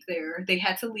sleep there. They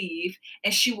had to leave.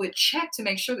 And she would check to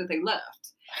make sure that they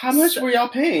left. How much were y'all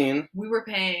paying? We were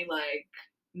paying like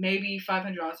maybe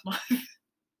 $500 a month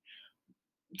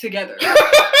together.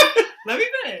 Let me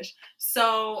finish.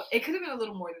 So it could have been a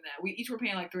little more than that. We each were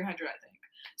paying like $300, I think.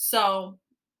 So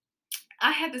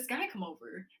I had this guy come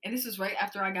over, and this was right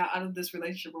after I got out of this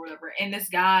relationship or whatever. And this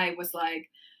guy was like,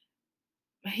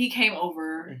 he came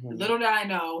over. Mhm. Little did I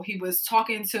know, he was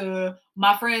talking to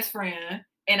my friend's friend,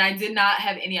 and I did not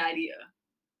have any idea.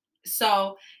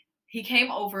 So he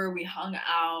came over, we hung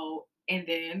out, and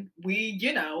then we,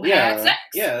 had sex.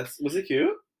 Yes. Was it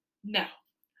cute? No.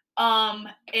 And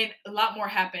a lot more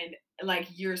happened like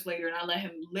years later, and I let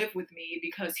him live with me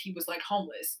because he was like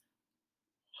homeless.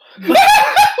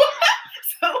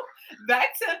 So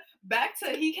back to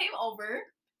he came over,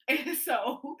 and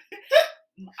so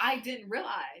I didn't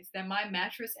realize that my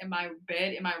mattress and my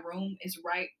bed in my room is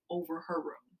right over her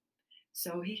room.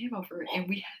 So he came over and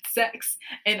we had sex,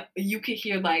 and you could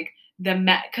hear like the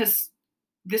because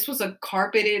this was a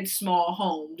carpeted small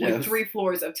home with Yes. 3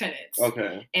 floors of tenants.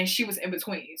 Okay. And she was in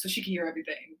between, so she could hear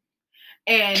everything.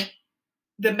 And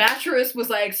the mattress was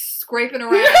like scraping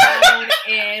around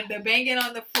and the banging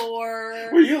on the floor.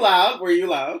 Were you loud?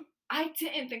 I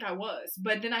didn't think I was,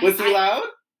 but then Was he loud?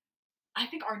 I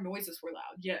think our noises were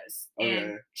loud, yes. Okay.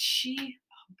 And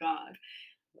oh God.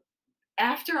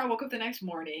 After I woke up the next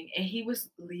morning and he was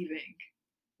leaving,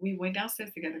 we went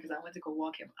downstairs together because I went to go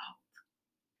walk him out.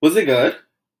 Was it good?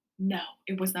 No,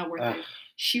 it was not worth it.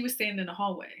 She was standing in the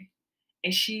hallway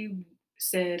and she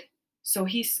said, so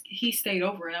he stayed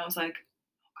over, and I was like,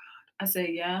 oh God. I said,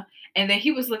 yeah. And then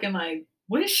he was looking like,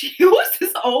 what is she? Who is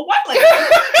this old white lady?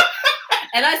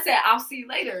 And I said, I'll see you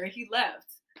later. And he left.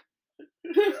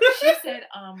 She said,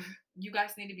 you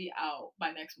guys need to be out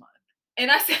by next month. And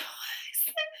I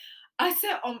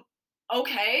said,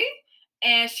 okay.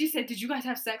 And she said, did you guys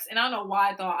have sex? And I don't know why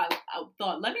I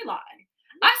thought, let me lie.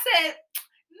 I said,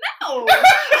 no.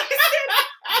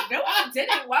 I said, no, I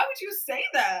didn't. Why would you say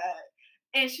that?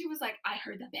 And she was like, I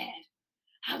heard the bed.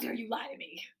 How dare you lie to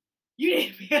me?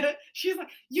 She's like,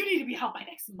 you need to be out by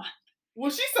next month.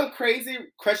 Was she some crazy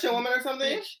Christian woman or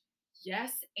something? Bitch.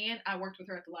 Yes, and I worked with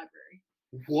her at the library.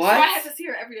 What? So I had to see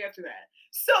her every day after that.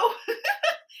 So,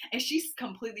 and she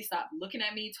completely stopped looking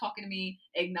at me, talking to me,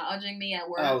 acknowledging me at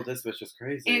work. Oh, this bitch is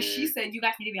crazy. And she said, you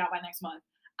guys need to be out by next month.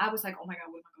 I was like, oh my God,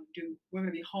 what am I going to do? We're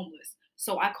going to be homeless.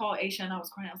 So I called Aisha and I was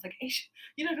crying. I was like, Aisha,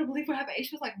 you don't believe what happened?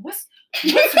 Aisha was like, what's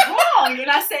wrong?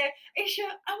 And I said, Aisha,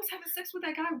 I was having sex with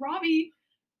that guy, Robbie.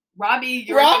 Robbie,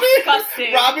 you're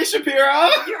disgusting. Robbie Shapiro?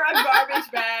 You're a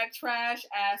garbage bag, trash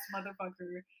ass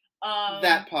motherfucker.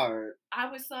 That part. I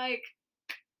was like,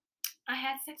 I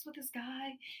had sex with this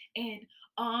guy, and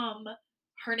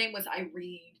her name was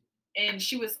Irene, and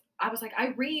I was like,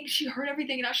 Irene, she heard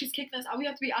everything, and now she's kicking us out. We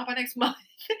have to be out by next month.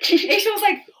 And she was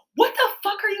like, what the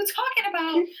fuck are you talking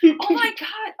about? Oh my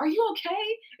God, are you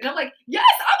okay? And I'm like, yes,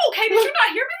 I'm okay, but you're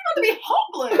not here. We're about to be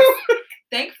homeless.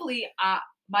 Thankfully,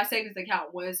 my savings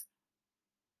account was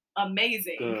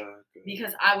amazing. Good.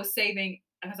 Because I was saving,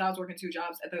 because I was working 2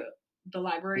 jobs at the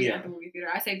library and at the movie theater.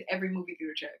 I saved every movie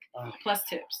theater check, plus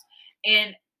tips.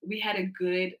 And I had a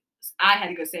good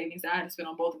savings that I had to spend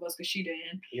on both of us because she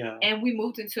didn't. Yeah. And we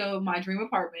moved into my dream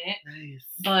apartment. Nice.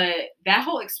 But that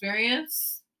whole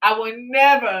experience, I will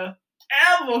never,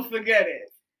 ever forget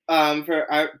it.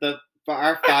 For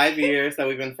our 5 years that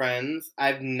we've been friends,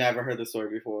 I've never heard the story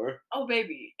before. Oh,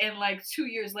 baby. And like 2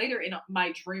 years later in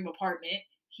my dream apartment,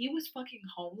 he was fucking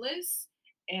homeless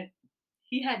and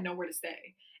he had nowhere to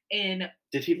stay. And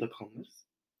did he look homeless?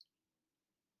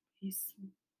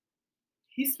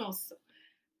 He smells so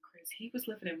crazy. He was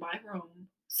living in my room.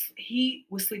 He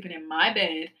was sleeping in my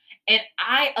bed, and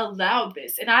I allowed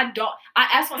this. And I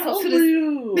asked myself, how old were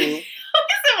you?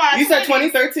 You said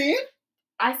 2013?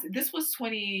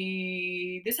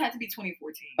 This had to be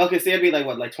 2014. Okay, so it'd be like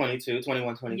what, like 22,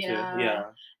 21, 22. Yeah.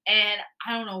 And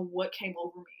I don't know what came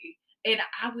over me. And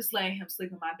I was letting him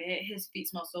sleep in my bed. His feet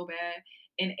smelled so bad.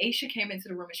 And Aisha came into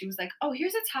the room and she was like, oh,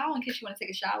 here's a towel in case you want to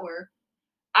take a shower.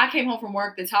 I came home from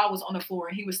work, the towel was on the floor,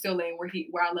 and he was still laying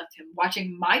where I left him,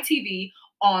 watching my TV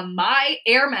on my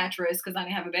air mattress because I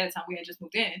didn't have a bed at the time. We had just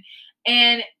moved in,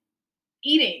 and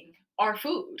eating our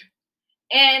food.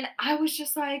 And I was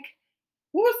just like,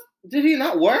 Did he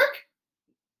not work?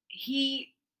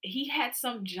 he had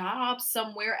some job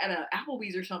somewhere at a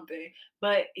Applebee's or something,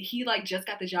 but he like just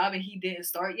got the job and he didn't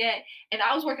start yet. And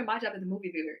I was working my job at the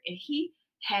movie theater, and he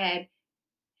had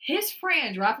his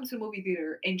friend drive him to the movie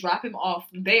theater and drop him off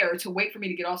there to wait for me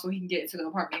to get off so he can get into the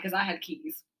apartment because I had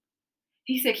keys.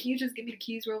 He said, "Can you just give me the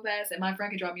keys real fast and my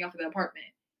friend can drop me off at the apartment?"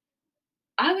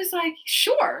 I was like,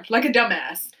 "Sure," like a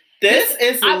dumbass. This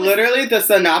is literally the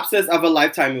synopsis of a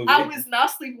Lifetime movie. I was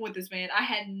not sleeping with this man. I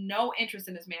had no interest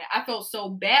in this man. I felt so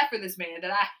bad for this man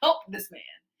that I helped this man.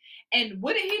 And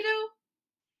what did he do?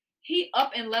 He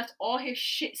up and left all his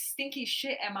shit, stinky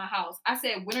shit at my house. I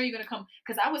said, "When are you going to come?"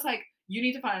 Because I was like, "You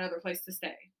need to find another place to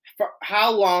stay." For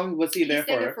how long was he there He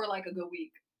stayed for? there for like a good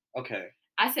week. Okay.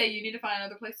 I said, "You need to find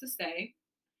another place to stay."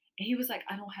 And he was like,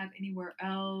 "I don't have anywhere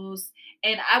else."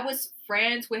 And I was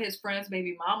friends with his friend's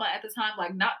baby mama at the time,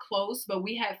 like not close, but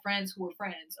we had friends who were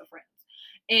friends of friends.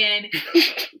 And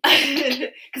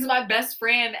because my best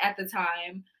friend at the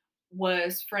time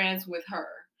was friends with her.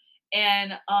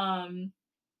 And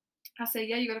I said,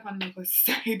 "Yeah, you gotta find another place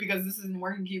to stay because this isn't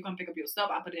working. Can you come pick up your stuff?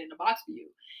 I'll put it in the box for you."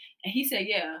 And he said,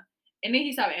 "Yeah." And then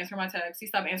he stopped answering my texts. He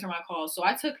stopped answering my calls. So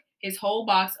I took his whole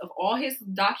box of all his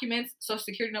documents, social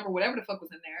security number, whatever the fuck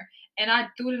was in there, and I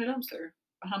threw it in the dumpster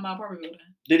behind my apartment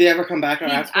building. Did he ever come back or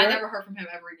ask for it? I never heard from him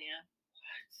ever again.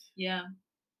 What? Yeah.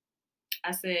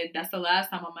 I said, "That's the last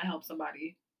time I might help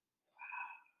somebody."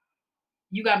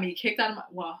 You got me kicked out of my...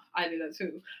 Well, I did that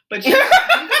too. But I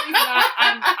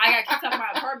got kicked out of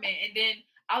my apartment, and then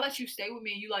I'll let you stay with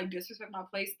me and you like disrespect my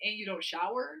place and you don't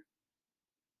shower?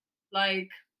 Like...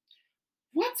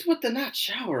 What's with the not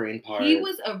showering part? He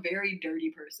was a very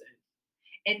dirty person.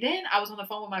 And then I was on the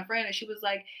phone with my friend and she was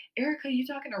like, "Erica, you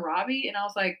talking to Robbie?" And I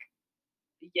was like,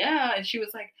 "Yeah." And she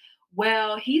was like,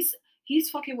 "Well, he's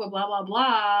fucking with blah, blah,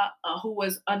 blah," who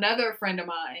was another friend of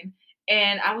mine.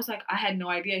 And I was like, I had no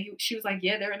idea. She was like,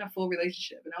 "Yeah, they're in a full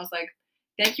relationship." And I was like,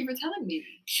 "Thank you for telling me."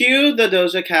 Cue the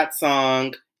Doja Cat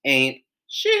song, "Ain't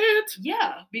Shit."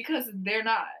 Yeah, because they're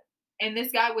not. And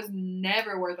this guy was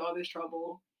never worth all this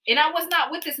trouble. And I was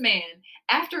not with this man.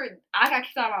 After I got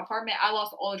kicked out of my apartment, I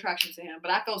lost all attraction to him.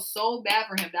 But I felt so bad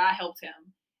for him that I helped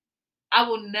him. I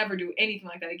will never do anything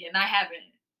like that again. I haven't.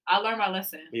 I learned my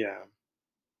lesson. Yeah.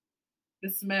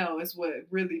 The smell is what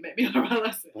really made me learn my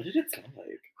lesson. What did it smell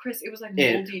like? Chris, it was like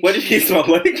moldy cheese. What did he smell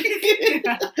like?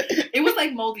 It was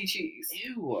like moldy cheese.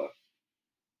 Ew.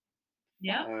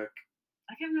 Yeah.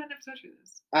 I can't believe I never told you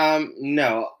this.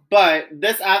 No. But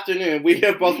this afternoon, we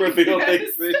have both revealed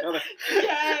things to each other.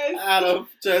 Yes. Out of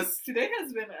just... Today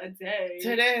has been a day.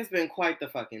 Today has been quite the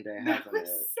fucking day, hasn't it?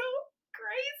 So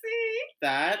crazy.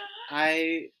 That, Oh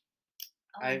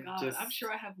my I've God. just... I'm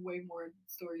sure I have way more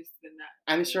stories than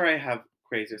that. I'm sure I have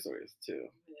crazier stories, too.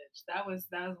 Bitch, that was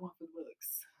one for the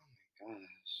books. Oh my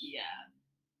gosh. Yeah.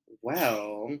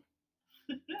 Well...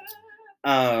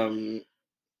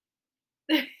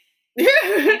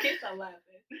 I can't stop laughing.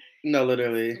 No,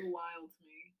 literally. It's so wild to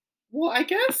me. Well, I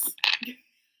guess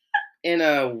in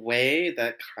a way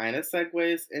that kind of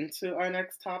segues into our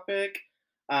next topic,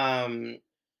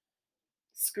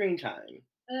 screen time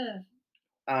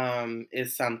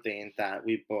is something that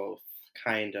we both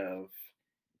kind of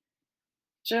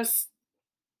just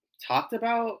talked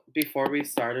about before we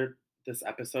started this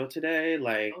episode today.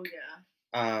 Like, oh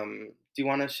yeah. Do you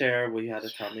want to share what you had to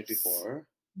tell me before?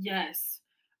 Yes.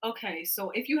 Okay,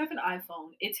 so if you have an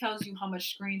iPhone, it tells you how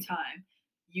much screen time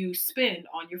you spend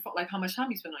on your phone, like how much time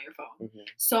you spend on your phone. Mm-hmm.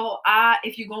 So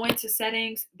if you go into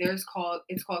settings, it's called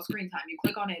screen time. You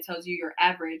click on it, it tells you your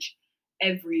average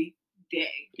every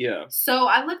day. Yeah. So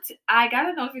I got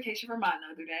a notification from mine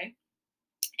the other day,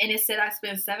 and it said I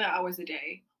spend 7 hours a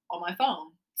day on my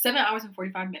phone, 7 hours and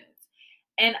 45 minutes.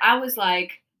 And I was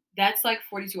like, that's like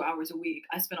 42 hours a week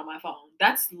I spend on my phone.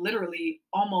 That's literally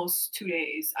almost 2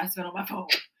 days I spend on my phone.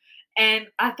 And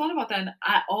I thought about that, and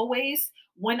I always,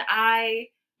 when I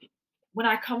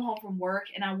come home from work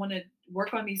and I want to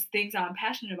work on these things that I'm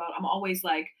passionate about, I'm always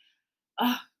like,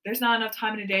 oh, there's not enough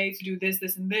time in a day to do this,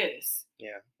 this, and this.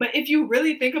 Yeah. But if you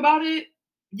really think about it,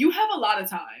 you have a lot of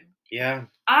time. Yeah.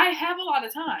 I have a lot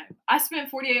of time. I spend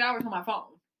 48 hours on my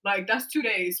phone. Like, that's 2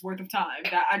 days worth of time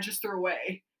that I just threw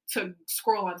away to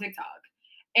scroll on TikTok.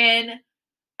 And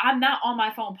I'm not on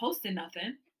my phone posting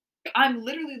nothing. I'm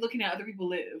literally looking at other people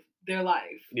live their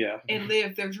life. Yeah. And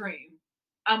live their dream.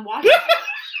 I'm watching it.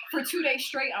 For 2 days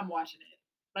straight, I'm watching it.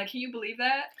 Like, can you believe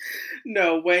that?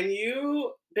 No,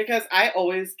 because I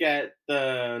always get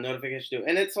the notification too,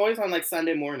 and it's always on like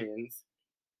Sunday mornings.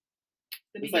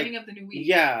 The It's like, beginning of the new week.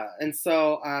 yeah, and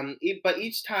so but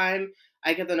each time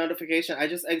I get the notification, I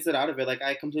just exit out of it. Like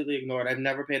I completely ignore it. I've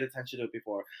never paid attention to it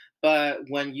before. But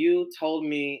when you told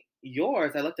me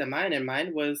yours, I looked at mine, and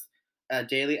mine was a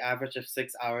daily average of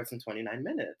 6 hours and 29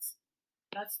 minutes.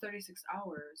 That's 36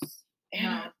 hours. And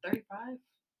No, 35?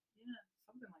 Yeah,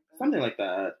 something like that. something like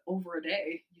that. Over a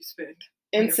day you spend on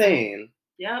your phone. Insane.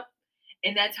 Yep.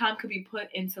 And that time could be put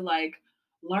into like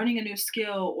learning a new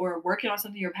skill or working on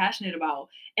something you're passionate about.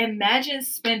 Imagine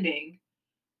spending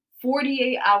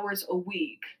 48 hours a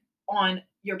week on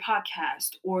your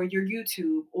podcast or your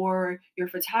YouTube or your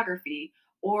photography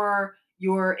or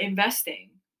your investing.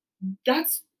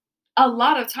 That's a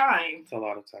lot of time. It's a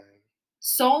lot of time.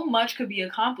 So much could be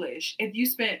accomplished if you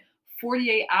spent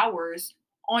 48 hours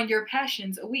on your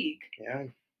passions a week. Yeah.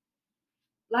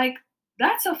 Like,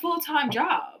 that's a full time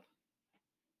job.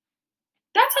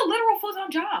 That's a literal full time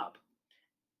job.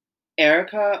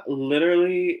 Erica,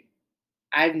 literally,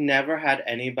 I've never had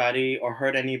anybody or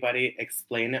heard anybody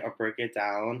explain it or break it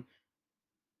down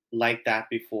like that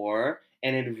before,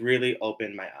 and it really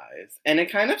opened my eyes. And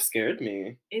it kind of scared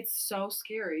me. It's so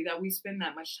scary that we spend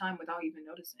that much time without even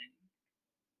noticing.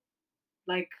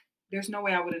 Like, there's no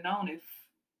way I would have known if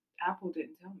Apple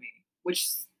didn't tell me. Which,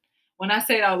 when I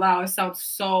say it out loud, it sounds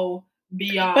so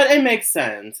beyond. But it makes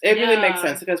sense. It really makes Yeah.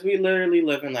 sense because we literally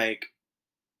live in like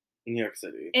New York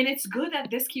City. And it's good that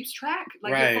this keeps track,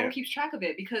 like your phone Right. keeps track of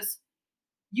it, because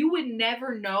you would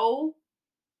never know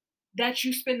that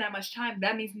you spend that much time.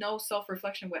 That means no self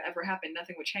reflection would ever happen.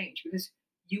 Nothing would change because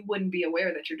you wouldn't be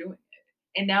aware that you're doing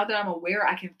it. And now that I'm aware,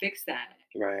 I can fix that.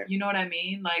 Right. You know what I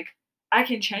mean? Like, I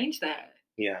can change that.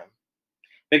 Yeah.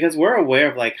 Because we're aware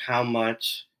of like how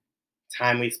much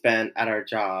time we spend at our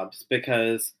jobs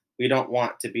because we don't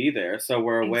want to be there. So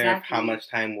we're aware of how Exactly. much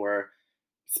time we're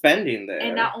spending And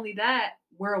there. not only that,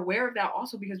 we're aware of that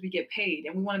also because we get paid,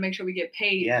 and we want to make sure we get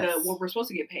paid Yes. what we're supposed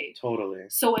to get paid. Totally.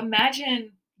 So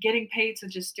imagine getting paid to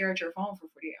just stare at your phone for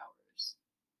 48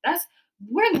 hours.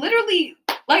 We're literally,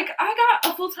 like, I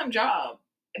got a full time job,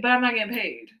 but I'm not getting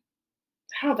paid.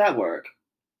 How'd that work?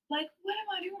 Like, what am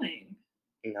I doing?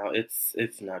 No, it's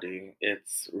nutty.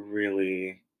 It's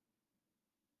really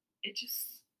It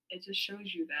just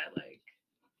shows you that, like,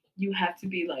 you have to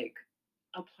be like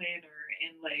a planner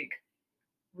and like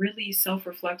really self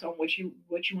reflect on what you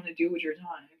want to do with your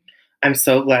time. I'm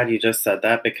so glad you just said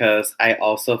that because I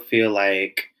also feel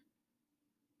like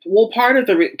well, part of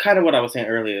the kind of what I was saying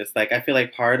earlier is like I feel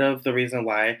like part of the reason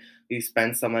why we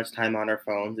spend so much time on our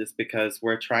phones is because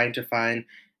we're trying to find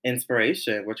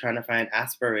inspiration, we're trying to find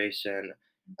aspiration,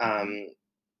 Mhm. um,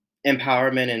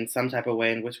 empowerment in some type of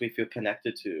way in which we feel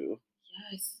connected to.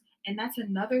 Yes. And that's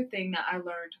another thing that I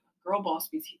learned, girl boss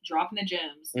be dropping the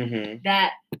gems. Hmm.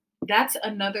 That that's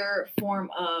another form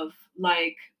of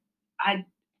like, I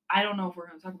I don't know if we're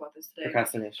gonna talk about this today.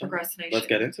 Procrastination. Procrastination. Let's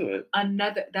get into it.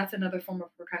 That's another form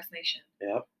of procrastination.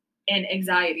 Yep. And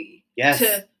anxiety. Yes.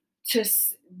 To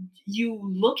you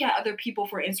look at other people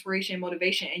for inspiration and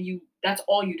motivation, and that's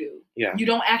all you do. Yeah. You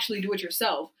don't actually do it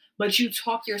yourself, but you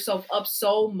talk yourself up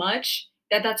so much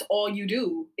that that's all you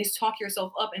do is talk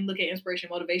yourself up and look at inspiration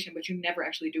and motivation, but you never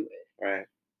actually do it Right.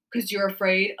 because you're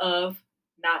afraid of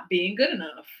not being good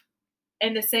enough.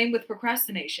 And the same with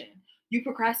procrastination. You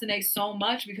procrastinate so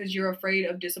much because you're afraid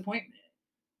of disappointment.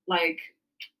 Like,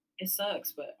 it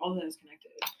sucks, but all that is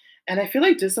connected. And I feel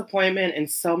like disappointment in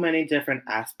so many different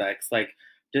aspects, like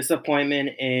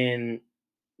disappointment in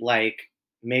like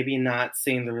maybe not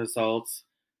seeing the results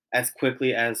as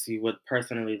quickly as you would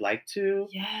personally like to,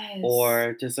 Yes.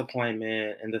 or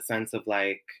disappointment in the sense of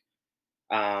like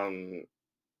um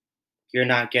you're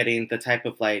not getting the type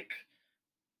of like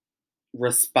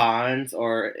response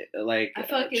or like I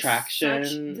feel like it's such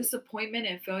traction. disappointment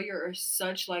and failure are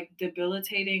such like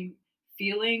debilitating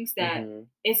feelings that Hmm.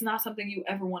 it's not something you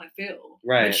ever want to feel.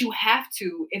 Right. But you have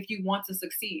to if you want to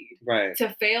succeed. Right. To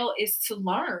fail is to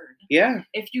learn. Yeah.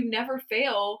 If you never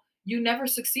fail, you never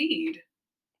succeed.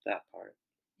 That part.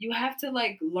 You have to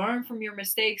like learn from your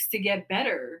mistakes to get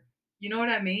better. You know what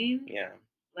I mean? Yeah.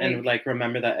 Like, And like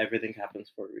remember that everything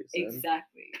happens for a reason.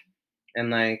 exactly. And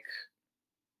like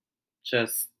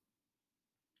just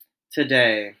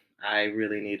today, I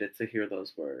really needed to hear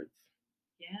those words.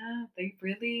 Yeah, they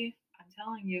really, I'm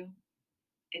telling you,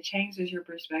 it changes your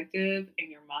perspective and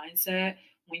your mindset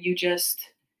when you just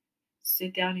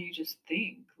sit down and you just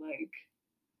think like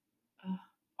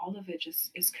all of it just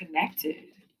is connected.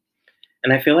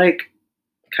 And I feel like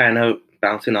kind of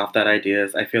bouncing off that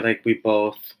ideas, I feel like we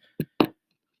both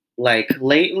Like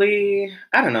lately,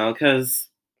 I don't know, because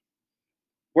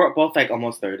we're both like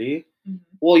almost 30. Mhm.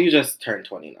 Well, you just turned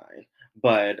 29.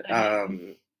 But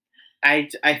I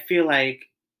did. I feel like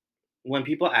when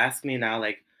people ask me now,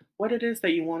 like, what it is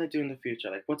that you want to do in the future,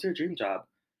 like, what's your dream job?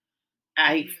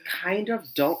 I kind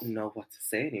of don't Yes. know what to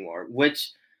say anymore,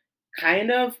 which kind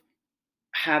of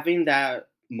having that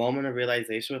moment of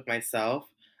realization with myself,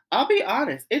 I'll be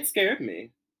honest, it scared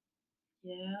me.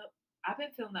 Yep. I've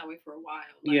been feeling that way for a while,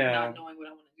 like not Yeah. knowing what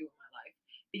I want to do in my life.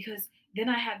 Because then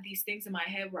I have these things in my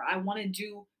head where I want to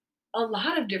do a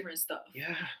lot of different stuff.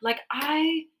 Yeah. Like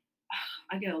I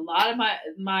get a lot of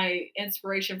my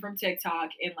inspiration from TikTok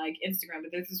and like Instagram,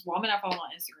 but there's this woman I follow on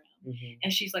Instagram Hmm.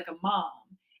 and she's like a mom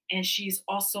and she's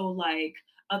also like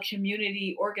a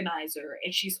community organizer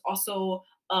and she's also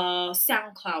a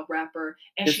SoundCloud rapper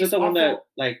and Is it she's the one that also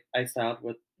like I styled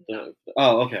with no the?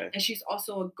 Oh, okay. and she's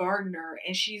also a gardener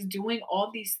and she's doing all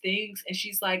these things and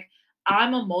she's like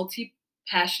I'm a multi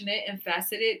passionate and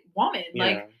faceted woman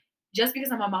like Yeah, just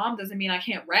because I'm a mom doesn't mean I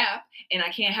can't rap and I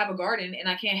can't have a garden and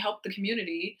I can't help the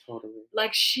community totally.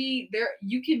 like she there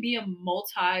you can be a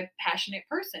multi passionate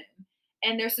person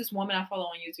and there's this woman I follow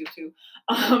on YouTube too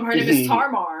her name is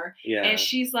Tarmar and Yeah.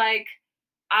 she's like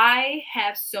I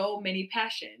have so many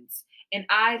passions and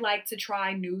I like to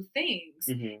try new things.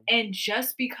 Hmm. And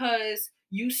just because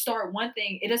you start one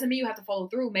thing, it doesn't mean you have to follow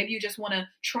through. Maybe you just want to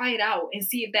try it out and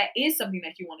see if that is something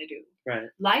that you want to do. Right.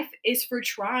 Life is for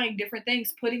trying different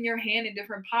things, putting your hand in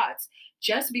different pots.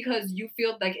 Just because you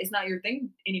feel like it's not your thing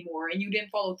anymore and you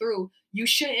didn't follow through, you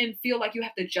shouldn't feel like you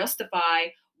have to justify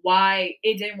why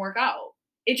it didn't work out.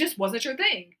 It just wasn't your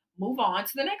thing. Move on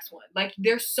to the next one. Like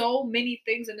there's so many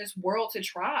things in this world to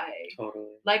try. Totally.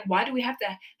 Like why do we have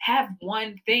to have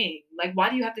one thing? Like why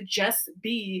do you have to just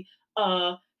be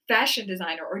a fashion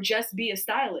designer or just be a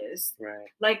stylist? Right.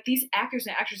 Like these actors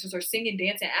and actresses are singing,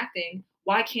 dancing, acting.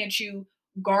 Why can't you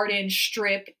garden,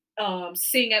 strip,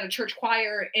 sing at a church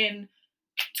choir and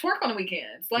twerk on the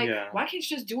weekends? Like Yeah. why can't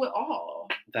you just do it all?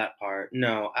 That part.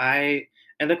 No,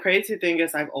 and the crazy thing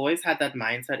is I've always had that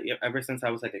mindset ever since I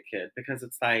was like a kid because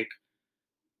it's like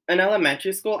in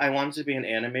elementary school I wanted to be an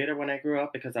animator when I grew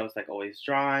up because I was like always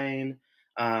drawing.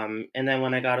 And then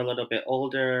when I got a little bit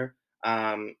older,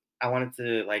 I wanted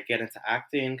to like get into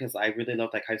acting because I really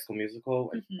loved like High School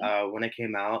Musical Hmm. when it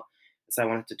came out. So I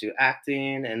wanted to do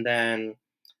acting, and then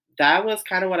that was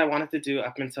kind of what I wanted to do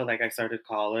up until like I started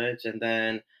college, and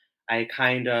then I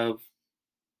kind of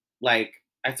like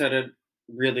I started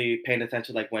really paying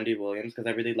attention to like Wendy Williams because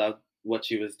I really loved what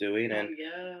she was doing, Oh and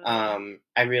yeah.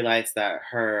 I realized that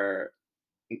her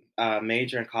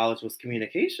major in college was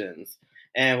communications.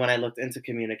 And when I looked into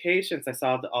communications, I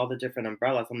saw all the different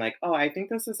umbrellas. I'm like, oh, I think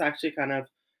this is actually kind of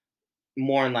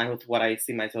more in line with what I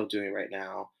see myself doing right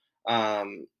now.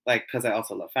 Like, because I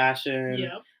also love fashion,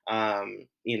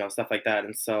 Yep. stuff like that.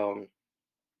 And so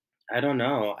I don't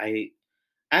know.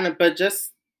 But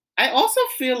just, I also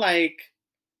feel like,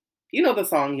 the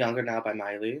song Younger Now by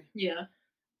Miley. Yeah.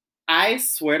 I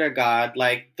swear to God,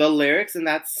 like the lyrics in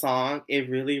that song, it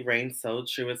really rings so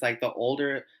true. It's like the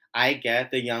older I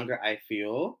get, the younger I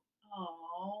feel.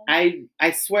 Oh.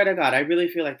 I swear to God, I really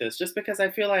feel like this. Just because I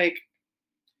feel like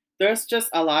there's just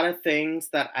a lot of things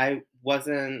that I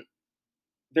wasn't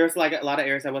there's like a lot of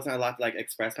areas I wasn't allowed to like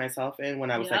express myself in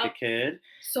when I was like a Yep. kid.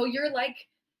 So you're like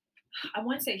I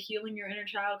want to say healing your inner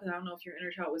child because I don't know if your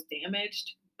inner child was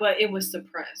damaged, but it was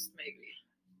suppressed, maybe.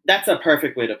 That's a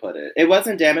perfect way to put it. It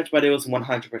wasn't damaged, but it was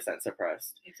 100%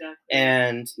 suppressed. Exactly.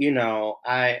 And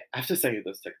I have to send you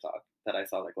this TikTok that I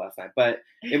saw like last night, but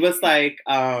it was like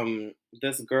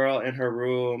this girl in her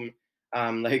room,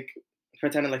 like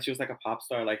pretending like she was like a pop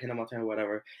star, like Hannah Montana, or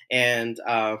whatever. And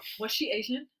Was she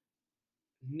Asian?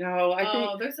 no, I think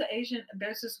Oh,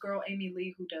 there's this girl, Amy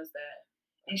Lee, who does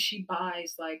that. And she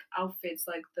buys like outfits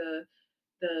like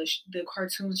the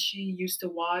cartoons she used to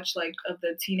watch, like of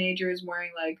the teenagers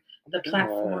wearing like oh the my god,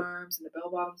 platforms and the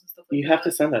bell bottoms and stuff like you have to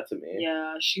that. send that to me.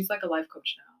 Yeah, she's like a life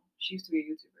coach now. She used to be a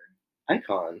YouTuber.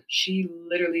 Icon, She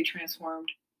literally transformed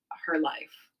her life.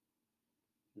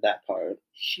 that part.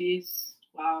 She's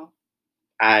wow.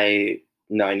 I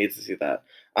no, I need to see that.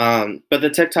 But the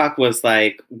TikTok was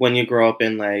like when you grow up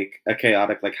in like a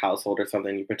chaotic like household or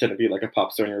something, you pretend to be like a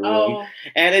pop star in your room, Oh,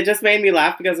 and it just made me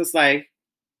laugh because it's like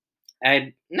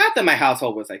I not that my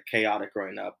household was like chaotic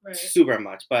growing up right. super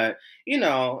much, but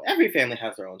every family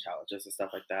has their own challenges and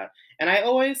stuff like that. And I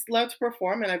always loved to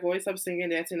perform, and I've always loved singing,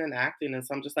 dancing, and acting. And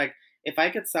so I'm just like, if I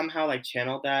could somehow like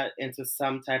channel that into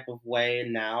some type of way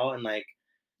now, and like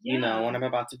when Yeah. I'm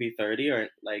about to be 30 or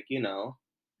like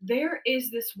There is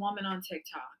this woman on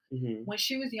TikTok. hmm When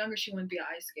she was younger, she wanted to be an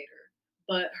ice skater.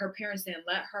 but her parents didn't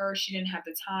let her. She didn't have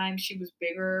the time. She was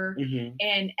bigger. Mm-hmm.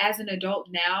 And as an adult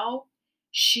now,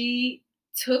 she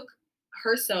took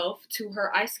herself to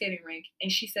her ice skating rink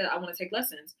and she said, I want to take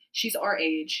lessons. She's our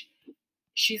age.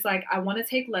 She's like, I want to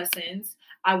take lessons.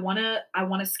 I want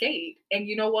to skate. And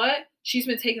you know what? She's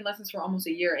been taking lessons for almost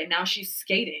a year and now she's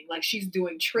skating. Like she's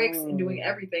doing tricks and doing Oh.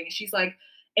 everything. And she's like,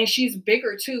 and she's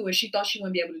bigger too. And she thought she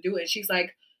wouldn't be able to do it. And she's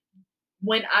like,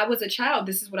 when I was a child,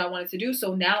 this is what I wanted to do.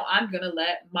 So now I'm going to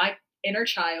let my inner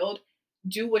child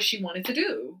do what she wanted to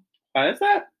do. Why does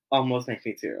that almost make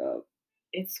me tear up?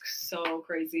 It's so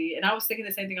crazy. And I was thinking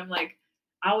the same thing. I'm like,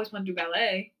 I always want to do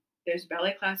ballet. There's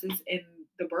ballet classes in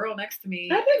the borough next to me.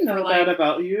 I didn't for know like, that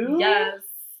about you. yes.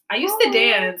 I used Oh. to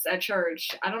dance at church.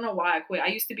 I don't know why I quit. I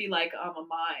used to be like a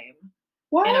mime.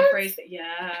 What? And a praise.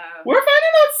 Yeah. We're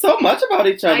finding out so much about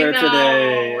each I other know.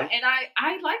 today. And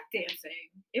I like dancing.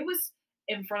 It was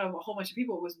in front of a whole bunch of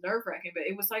people. It was nerve wracking, but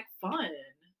it was like fun.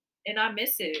 And I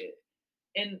miss it.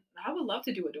 And I would love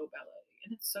to do adult ballet.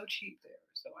 And it's so cheap there.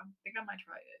 So I think I might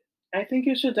try it. I think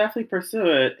you should definitely pursue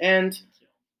it. And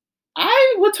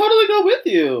I would totally go with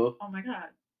you. Oh my God.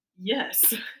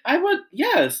 Yes. I would,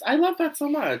 yes. I love that so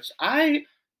much.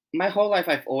 My whole life,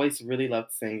 I've always really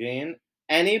loved singing.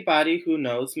 Anybody who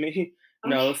knows me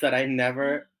knows that I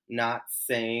never not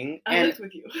sing. I And lived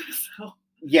with you. So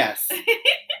yes,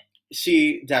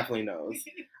 she definitely knows.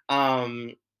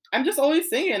 I'm just always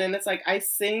singing, and it's like I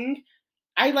sing.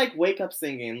 I like wake up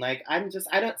singing. Like I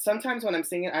don't. Sometimes when I'm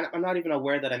singing, I'm not even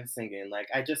aware that I'm singing. Like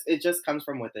it just comes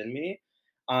from within me.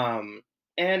 Um,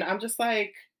 and I'm just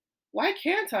like, why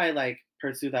can't I like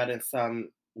pursue that in some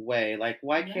way? Like,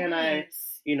 why can't I,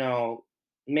 yes.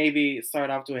 maybe start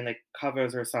off doing like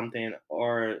covers or something,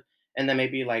 or and then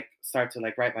maybe like start to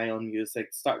like write my own music.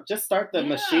 Start the Yeah,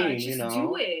 machine. just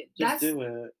do it. Just That's do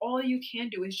it. all you can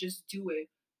do is just do it.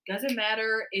 Doesn't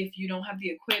matter if you don't have the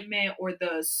equipment or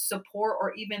the support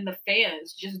or even the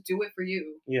fans. Just do it for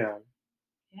you. Yeah.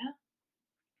 Yeah.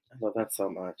 I love that so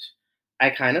much. I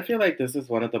kind of feel like this is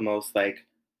one of the most like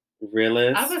I was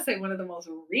realist. gonna say one of the most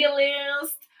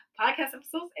realist podcast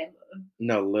episodes ever.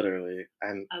 No, literally, I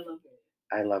love it.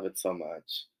 I love it so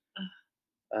much.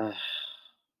 Ugh. Uh,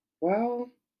 well,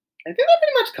 I think that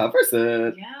pretty much covers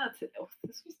it. Yeah,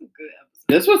 this was a good episode.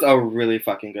 This was a really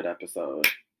fucking good episode.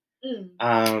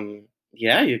 Mm.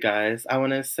 Yeah, you guys, I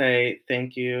want to say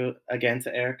thank you again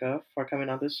to Erica for coming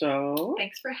on the show.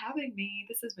 Thanks for having me.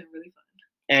 This has been really fun.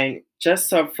 And just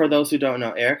so for those who don't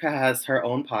know, Erica has her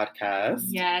own podcast.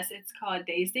 Yes, it's called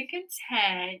Dazed and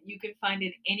Content. You can find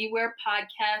it anywhere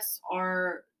podcasts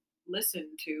are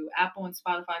listened to, Apple and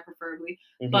Spotify preferably,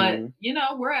 but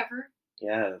wherever.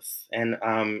 Yes. And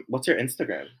what's your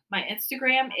Instagram? My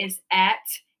Instagram is at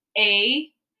A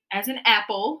as in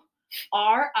apple,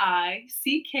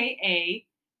 RICKA,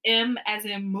 M as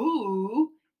in moo,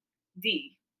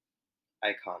 D.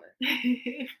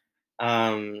 Iconic.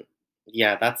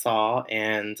 Yeah, that's all.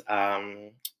 And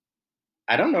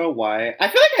I don't know why. I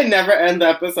feel like I never end the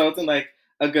episodes in like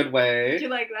a good way. You're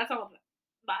like, that's all.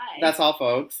 Bye. That's all,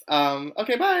 folks.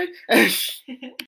 Okay, bye.